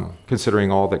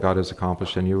 Considering all that God has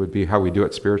accomplished in you would be how we do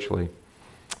it spiritually.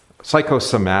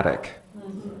 Psychosomatic,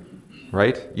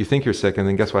 right? You think you're sick, and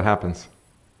then guess what happens?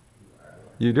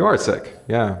 You are sick.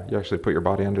 Yeah, you actually put your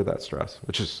body under that stress,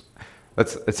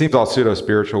 it seems all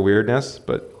pseudo-spiritual weirdness,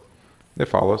 but it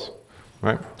follows,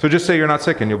 right? So just say you're not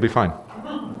sick, and you'll be fine.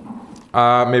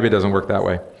 Maybe it doesn't work that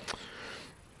way.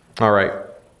 All right.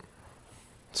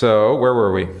 So where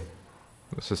were we?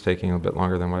 This is taking a bit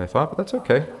longer than what I thought, but that's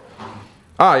okay.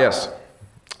 Yes.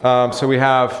 So we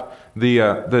have the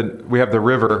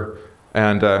river,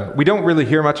 and we don't really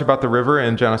hear much about the river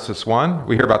in Genesis 1.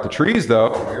 We hear about the trees, though.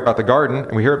 We hear about the garden,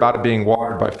 and we hear about it being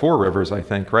watered by 4 rivers, I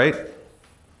think, right?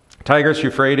 Tigris,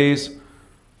 Euphrates,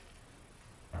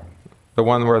 the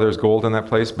one where there's gold in that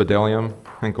place, bdellium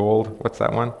and gold. What's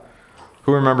that one?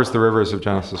 Who remembers the rivers of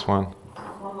Genesis 1?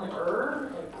 One like water?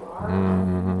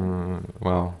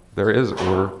 Well, there is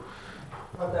Ur.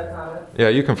 But that's not it. Yeah,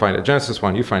 you can find it. Genesis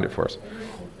 1, you find it for us.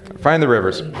 Find the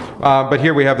rivers. But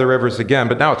here we have the rivers again,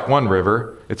 but now it's one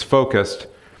river. It's focused.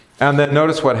 And then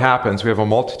notice what happens. We have a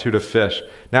multitude of fish.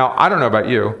 Now, I don't know about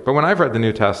you, but when I've read the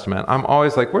New Testament, I'm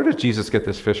always like, where did Jesus get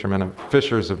this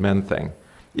fishers of men thing?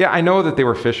 Yeah, I know that they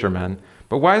were fishermen,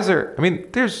 but why is there,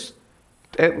 there's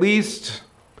at least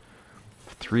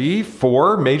 3,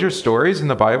 4 major stories in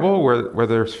the Bible where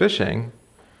there's fishing.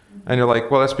 And you're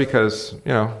like, well, that's because,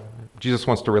 Jesus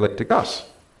wants to relate to Gus,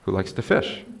 who likes to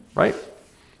fish, right?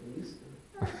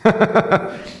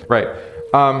 Right.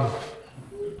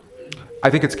 I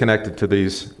think it's connected to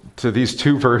these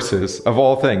 2 verses of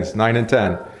all things, 9 and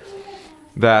 10,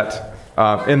 that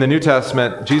in the New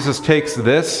Testament, Jesus takes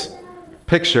this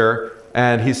picture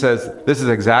and he says, this is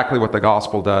exactly what the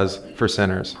gospel does for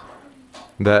sinners.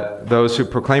 That those who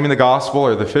proclaiming the gospel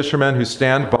are the fishermen who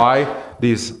stand by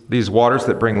these waters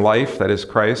that bring life, that is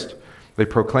Christ. They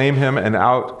proclaim him and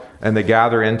they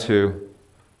gather into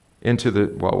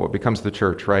what becomes the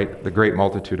church, right? The great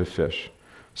multitude of fish.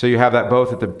 So you have that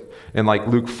both in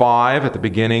Luke 5 at the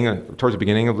beginning, towards the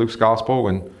beginning of Luke's gospel,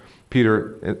 when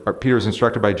Peter is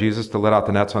instructed by Jesus to let out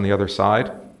the nets on the other side.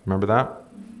 Remember that?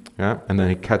 Yeah. And then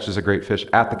he catches a great fish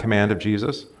at the command of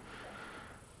Jesus.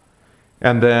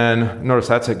 And then notice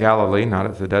that's at Galilee, not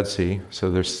at the Dead Sea.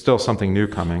 So there's still something new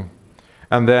coming.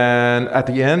 And then at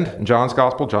the end, in John's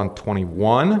Gospel, John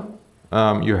 21,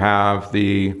 you have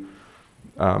the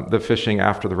fishing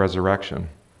after the resurrection.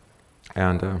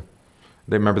 And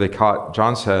they caught,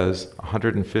 John says,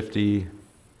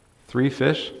 153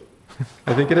 fish,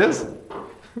 I think it is.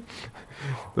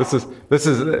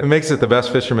 It makes it the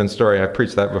best fisherman story. I've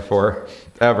preached that before,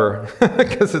 ever.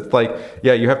 Because it's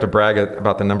you have to brag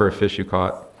about the number of fish you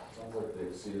caught. Sounds like they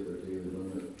exceeded their daily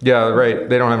limit. Yeah, right.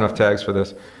 They don't have enough tags for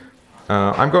this.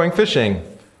 I'm going fishing.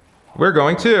 We're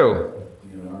going too.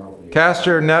 Cast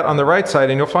your net on the right side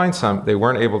and you'll find some. They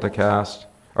weren't able to cast.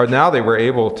 Or now they were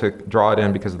able to draw it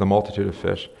in because of the multitude of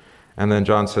fish. And then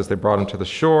John says they brought him to the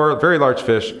shore. Very large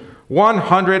fish.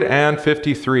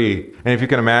 153. And if you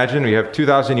can imagine, we have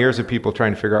 2,000 years of people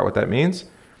trying to figure out what that means.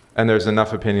 And there's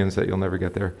enough opinions that you'll never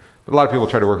get there. But a lot of people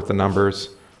try to work with the numbers.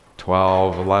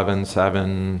 12, 11,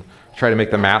 7. Try to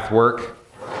make the math work.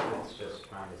 It's just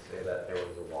trying to say that there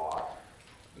was a lot.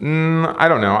 I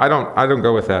don't know. I don't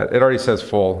go with that. It already says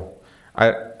full.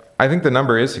 I think the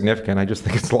number is significant. I just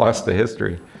think it's lost to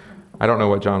history. I don't know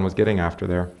what John was getting after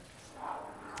there.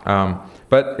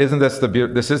 But isn't this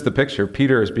this is the picture?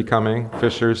 Peter is becoming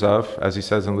fishers of, as he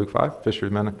says in Luke 5,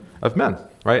 fishermen of men,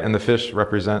 right? And the fish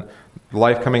represent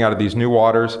life coming out of these new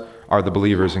waters are the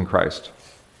believers in Christ.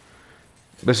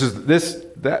 Those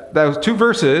two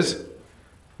verses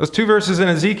in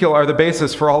Ezekiel are the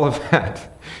basis for all of that.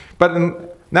 But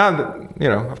now,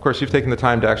 of course, you've taken the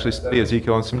time to actually study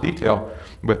Ezekiel in some detail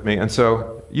with me. And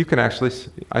so you can actually,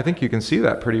 I think you can see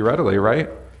that pretty readily, right?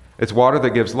 It's water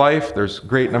that gives life. There's a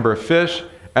great number of fish.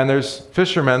 And there's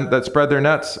fishermen that spread their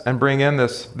nets and bring in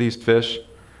these fish.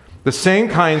 The same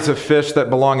kinds of fish that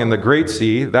belong in the Great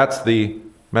Sea, that's the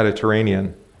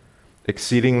Mediterranean.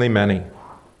 Exceedingly many.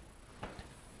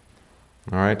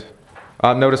 All right?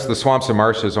 Notice the swamps and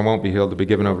marshes and won't be healed to be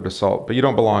given over to salt. But you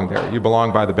don't belong there. You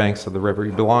belong by the banks of the river.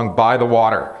 You belong by the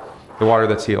water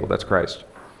that's healed. That's Christ.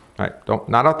 All right?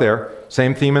 Not out there.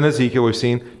 Same theme in Ezekiel we've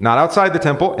seen. Not outside the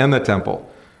temple, in the temple.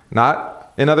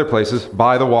 Not in other places,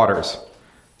 by the waters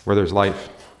where there's life.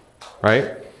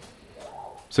 Right?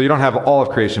 So you don't have all of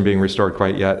creation being restored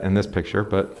quite yet in this picture,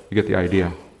 but you get the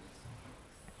idea.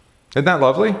 Isn't that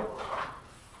lovely?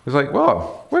 It's like,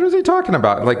 whoa, what is he talking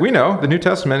about? Like, we know the New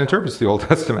Testament interprets the Old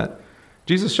Testament.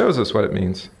 Jesus shows us what it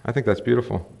means. I think that's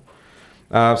beautiful.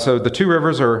 So the two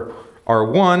rivers are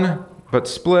one, but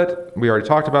split. We already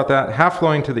talked about that. Half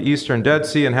flowing to the eastern Dead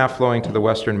Sea and half flowing to the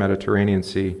western Mediterranean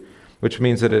Sea, which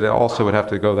means that it also would have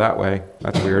to go that way.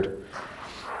 That's weird.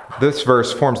 This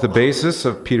verse forms the basis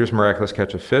of Peter's miraculous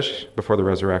catch of fish before the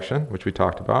resurrection, which we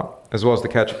talked about, as well as the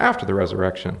catch after the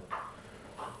resurrection.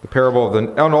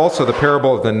 And also the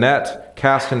parable of the net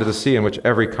cast into the sea in which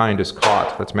every kind is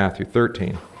caught. That's Matthew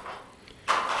 13.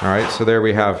 All right, so there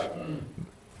we have,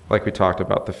 like we talked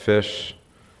about, the fish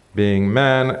being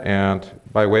men, and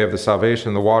by way of the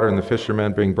salvation, the water and the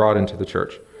fishermen being brought into the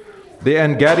church. The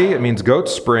En-Gedi, it means goat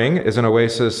spring, is an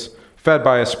oasis fed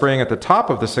by a spring at the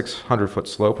top of the 600-foot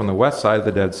slope on the west side of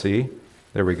the Dead Sea.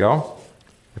 There we go.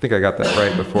 I think I got that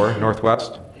right before,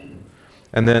 northwest.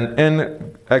 And then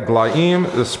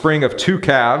En-Eglaim, the spring of two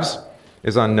calves,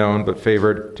 is unknown but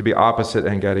favored to be opposite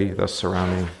En-Gedi, thus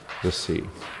surrounding the sea.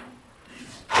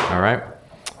 All right?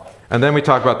 And then we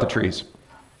talk about the trees.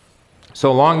 So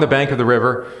along the bank of the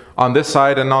river, on this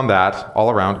side and on that,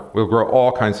 all around, we'll grow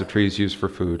all kinds of trees used for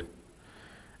food.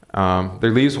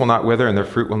 Their leaves will not wither and their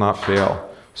fruit will not fail.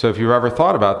 So if you've ever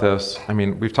thought about this,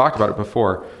 we've talked about it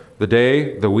before. The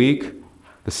day, the week,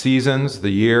 the seasons, the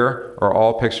year are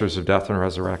all pictures of death and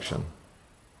resurrection.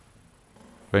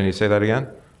 Do I need to say that again?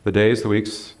 The days, the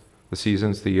weeks, the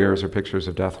seasons, the years are pictures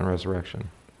of death and resurrection.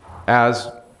 As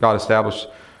God established,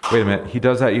 wait a minute, he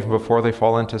does that even before they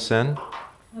fall into sin?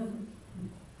 In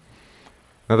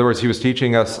other words, he was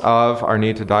teaching us of our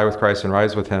need to die with Christ and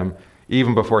rise with him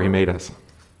even before he made us.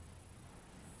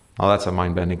 Oh, that's a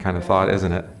mind-bending kind of thought,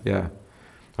 isn't it? Yeah.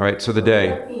 All right, so the day.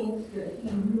 That means that he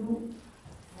knew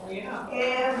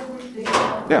everything.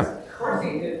 Yeah. Of course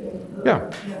he did.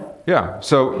 Yeah.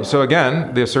 So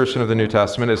again, the assertion of the New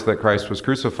Testament is that Christ was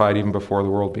crucified even before the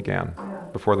world began,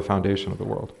 before the foundation of the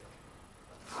world.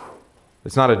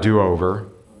 It's not a do-over.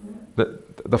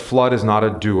 The flood is not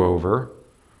a do-over,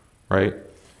 right?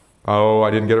 Oh, I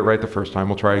didn't get it right the first time.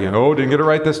 We'll try again. Oh, didn't get it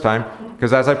right this time.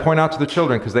 Because as I point out to the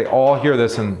children, because they all hear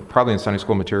this probably in Sunday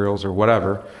school materials or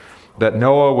whatever, that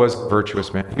Noah was a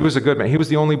virtuous man. He was a good man. He was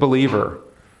the only believer.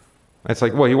 It's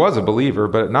like, well, he was a believer,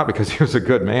 but not because he was a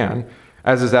good man,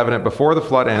 as is evident before the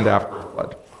flood and after the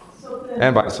flood,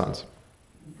 and by his sons.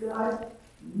 God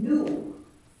knew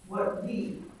what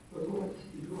we were going to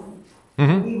be doing.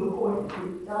 Mm-hmm. We were going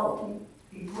to tell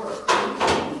he worked.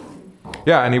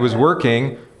 Yeah, and he was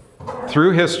working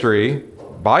through history,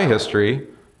 by history.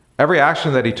 Every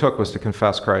action that he took was to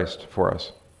confess Christ for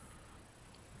us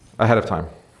ahead of time.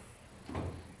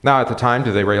 Now, at the time,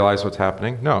 do they realize what's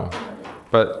happening? No.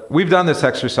 But we've done this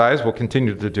exercise. We'll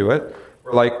continue to do it.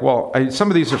 We're like, well,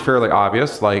 some of these are fairly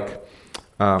obvious, like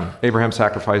Abraham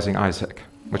sacrificing Isaac,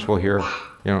 which we'll hear,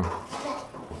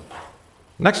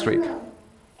 next week.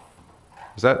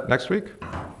 Is that next week?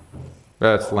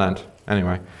 It's Lent.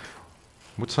 Anyway.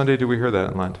 What Sunday do we hear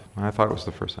that in Lent? I thought it was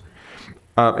the first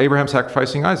Sunday. Abraham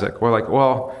sacrificing Isaac. We're like,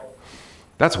 well,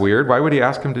 that's weird. Why would he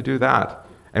ask him to do that?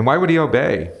 And why would he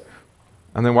obey?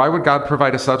 And then why would God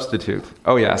provide a substitute?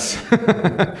 Oh, yes.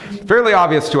 Fairly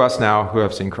obvious to us now who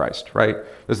have seen Christ, right?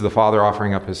 This is the Father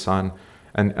offering up his Son.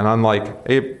 And unlike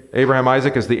Abraham,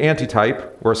 Isaac is the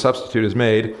antitype, where a substitute is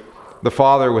made, the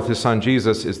Father with his Son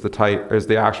Jesus is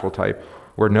the actual type,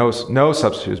 where no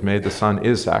substitute is made. The Son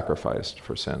is sacrificed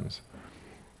for sins.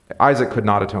 Isaac could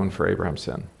not atone for Abraham's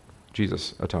sin.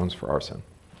 Jesus atones for our sin.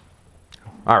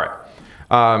 All right.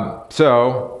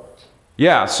 So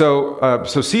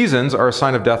seasons are a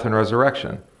sign of death and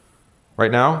resurrection.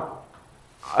 Right now,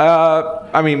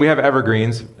 we have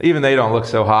evergreens. Even they don't look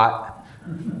so hot.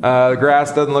 The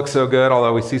grass doesn't look so good,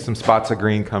 although we see some spots of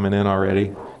green coming in already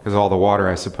because of all the water,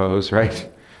 I suppose, right?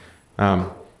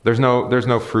 There's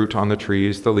no fruit on the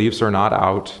trees. The leaves are not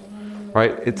out,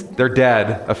 right? They're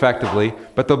dead, effectively,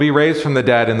 but they'll be raised from the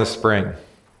dead in the spring.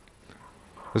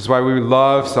 This is why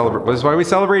this is why we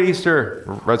celebrate Easter,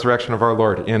 resurrection of our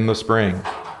Lord in the spring,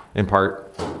 in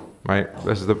part, right?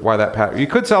 This is why you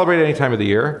could celebrate any time of the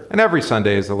year, and every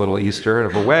Sunday is a little Easter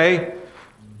of a way.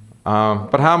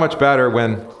 But how much better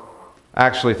when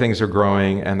actually things are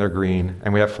growing and they're green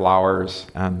and we have flowers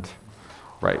and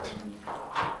right.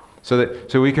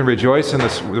 So we can rejoice in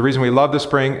this. The reason we love the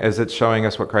spring is it's showing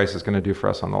us what Christ is going to do for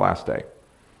us on the last day,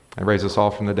 and raise us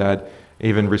all from the dead,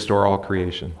 even restore all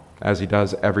creation, as he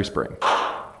does every spring.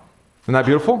 Isn't that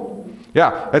beautiful?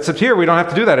 Yeah, except here we don't have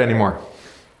to do that anymore.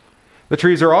 The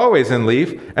trees are always in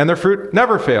leaf, and their fruit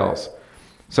never fails.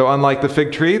 So unlike the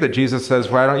fig tree that Jesus says,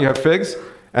 why don't you have figs?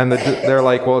 And they're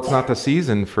like, well, it's not the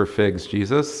season for figs,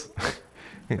 Jesus.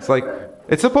 It's like,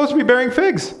 it's supposed to be bearing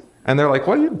figs. And they're like,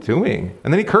 what are you doing?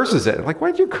 And then he curses it. Like,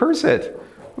 why did you curse it?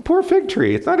 The poor fig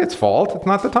tree. It's not its fault. It's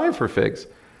not the time for figs.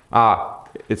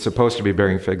 It's supposed to be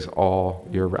bearing figs all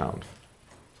year round.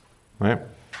 Right?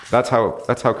 That's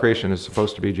how creation is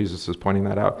supposed to be. Jesus is pointing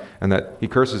that out. And that he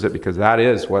curses it because that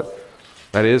is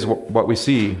what we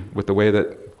see with the way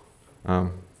that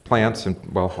plants and,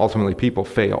 well, ultimately people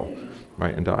fail,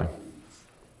 right, and die.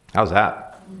 How's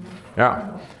that?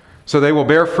 Yeah. So they will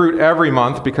bear fruit every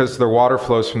month because their water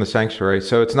flows from the sanctuary.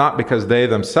 So it's not because they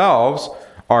themselves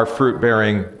are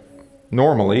fruit-bearing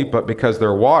normally, but because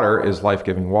their water is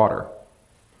life-giving water.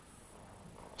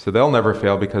 So they'll never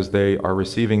fail because they are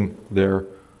receiving their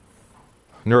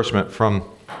nourishment from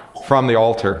the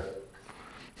altar.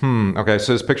 Okay,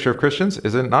 so this picture of Christians,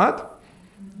 is it not?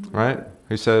 Right?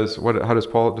 He says, how does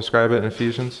Paul describe it in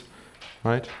Ephesians?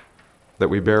 Right? That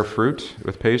we bear fruit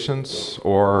with patience,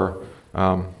 or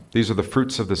these are the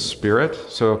fruits of the Spirit.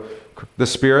 So the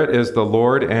Spirit is the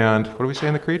Lord, and what do we say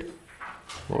in the Creed?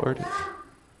 Lord.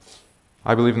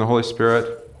 I believe in the Holy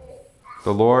Spirit,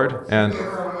 the Lord, and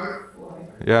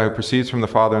who proceeds from the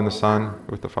Father and the Son,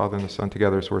 with the Father and the Son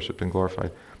together is worshipped and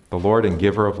glorified. The Lord and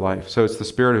giver of life. So it's the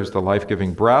Spirit who's the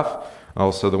life-giving breath,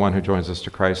 also the one who joins us to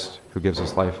Christ, who gives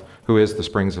us life, who is the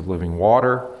springs of living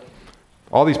water.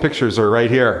 All these pictures are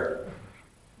right here.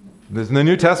 The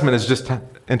New Testament is just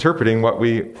interpreting what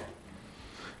we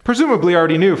presumably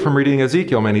already knew from reading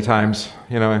Ezekiel many times,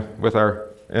 in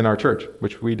our church,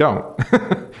 which we don't.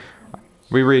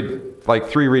 We read like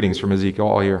 3 readings from Ezekiel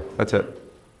all year. That's it.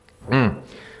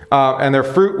 And their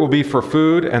fruit will be for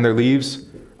food, and their leaves,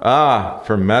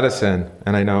 for medicine.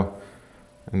 And I know,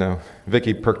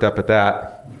 Vicky perked up at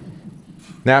that.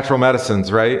 Natural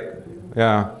medicines, right?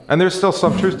 Yeah. And there's still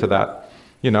some truth to that.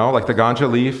 Like the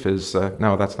ganja leaf is,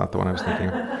 no, that's not the one I was thinking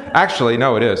of. Actually,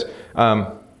 no, it is.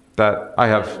 That I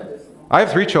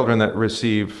have 3 children that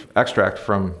receive extract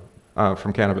from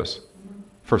cannabis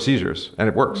for seizures, and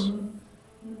it works.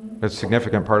 It's a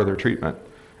significant part of their treatment.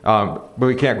 But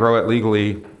we can't grow it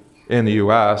legally in the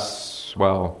U.S.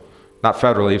 Well, not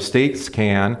federally. States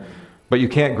can, but you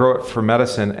can't grow it for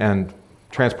medicine and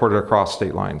transport it across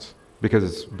state lines because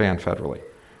it's banned federally.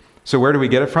 So where do we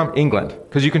get it from? England,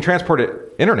 because you can transport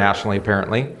it internationally,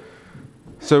 apparently.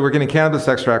 So we're getting cannabis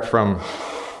extract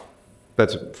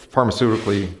that's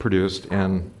pharmaceutically produced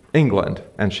in England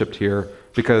and shipped here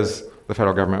because the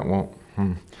federal government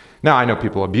won't. Now, I know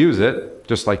people abuse it,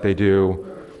 just like they do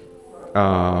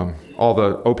all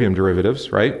the opium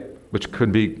derivatives, right? Which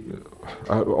could be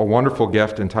a wonderful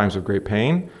gift in times of great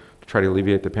pain to try to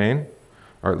alleviate the pain,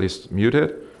 or at least mute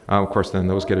it. Of course, then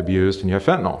those get abused, and you have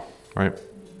fentanyl, right?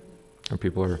 And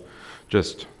people are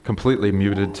just completely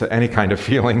muted to any kind of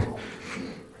feeling,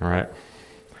 all right?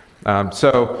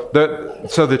 So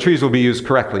the trees will be used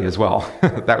correctly as well.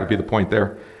 That would be the point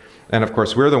there. And of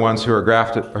course, we're the ones who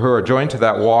are joined to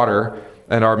that water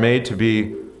and are made to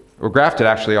be, or grafted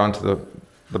actually onto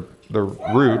the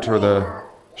root or the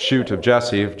shoot of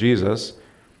Jesse, of Jesus,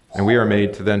 and we are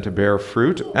made to bear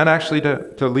fruit and actually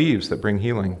to leaves that bring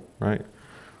healing, right?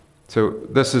 So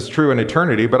this is true in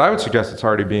eternity, but I would suggest it's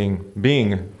already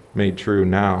being made true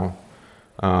now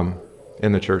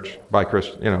in the church by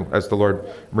Christ. As the Lord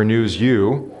renews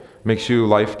you, makes you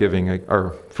life-giving,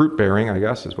 or fruit-bearing, I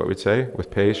guess is what we'd say,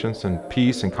 with patience and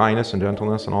peace and kindness and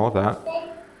gentleness and all of that.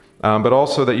 But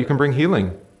also that you can bring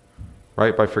healing,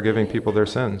 right, by forgiving people their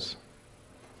sins.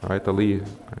 All right, the leaf.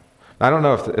 I don't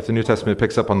know if the New Testament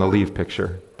picks up on the leaf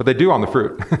picture, but they do on the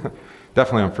fruit.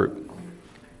 Definitely on fruit.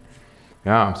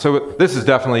 Yeah, so this is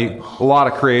definitely a lot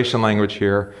of creation language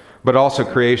here, but also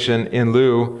creation in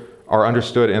lieu are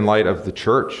understood in light of the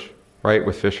church, right,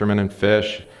 with fishermen and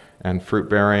fish and fruit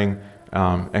bearing,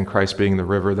 and Christ being the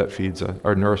river that feeds us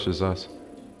or nourishes us,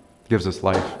 gives us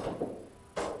life.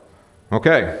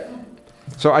 Okay,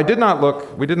 so we did not look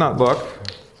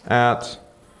at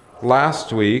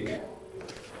last week.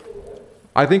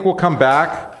 I think we'll come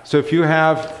back. So if you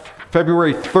have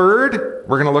February 3rd,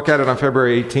 we're going to look at it on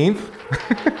February 18th.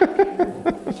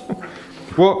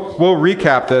 We'll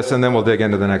recap this and then we'll dig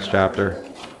into the next chapter.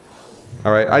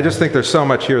 All right. I just think there's so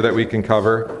much here that we can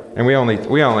cover, and we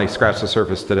only scratched the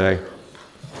surface today.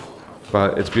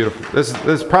 But it's beautiful. This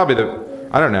is probably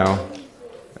I don't know.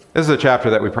 This is a chapter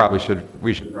that we should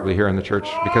probably hear in the church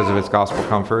because of its gospel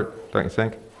comfort. Don't you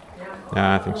think?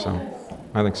 Yeah, I think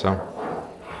so.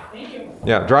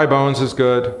 Yeah, dry bones is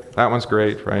good. That one's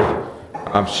great, right?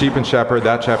 Sheep and shepherd,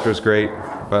 that chapter is great.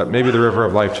 But maybe the river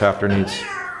of life chapter needs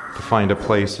to find a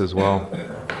place as well.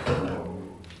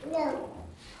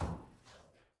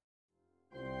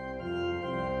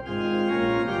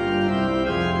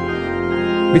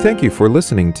 We thank you for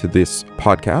listening to this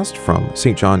podcast from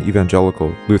St. John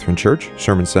Evangelical Lutheran Church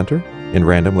Sherman Center in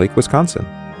Random Lake, Wisconsin.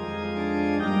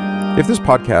 If this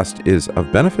podcast is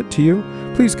of benefit to you,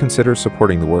 please consider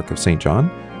supporting the work of St.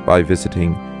 John by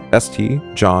visiting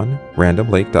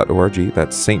stjohnrandomlake.org.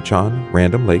 That's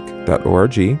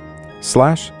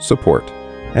stjohnrandomlake.org/support,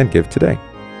 and give today.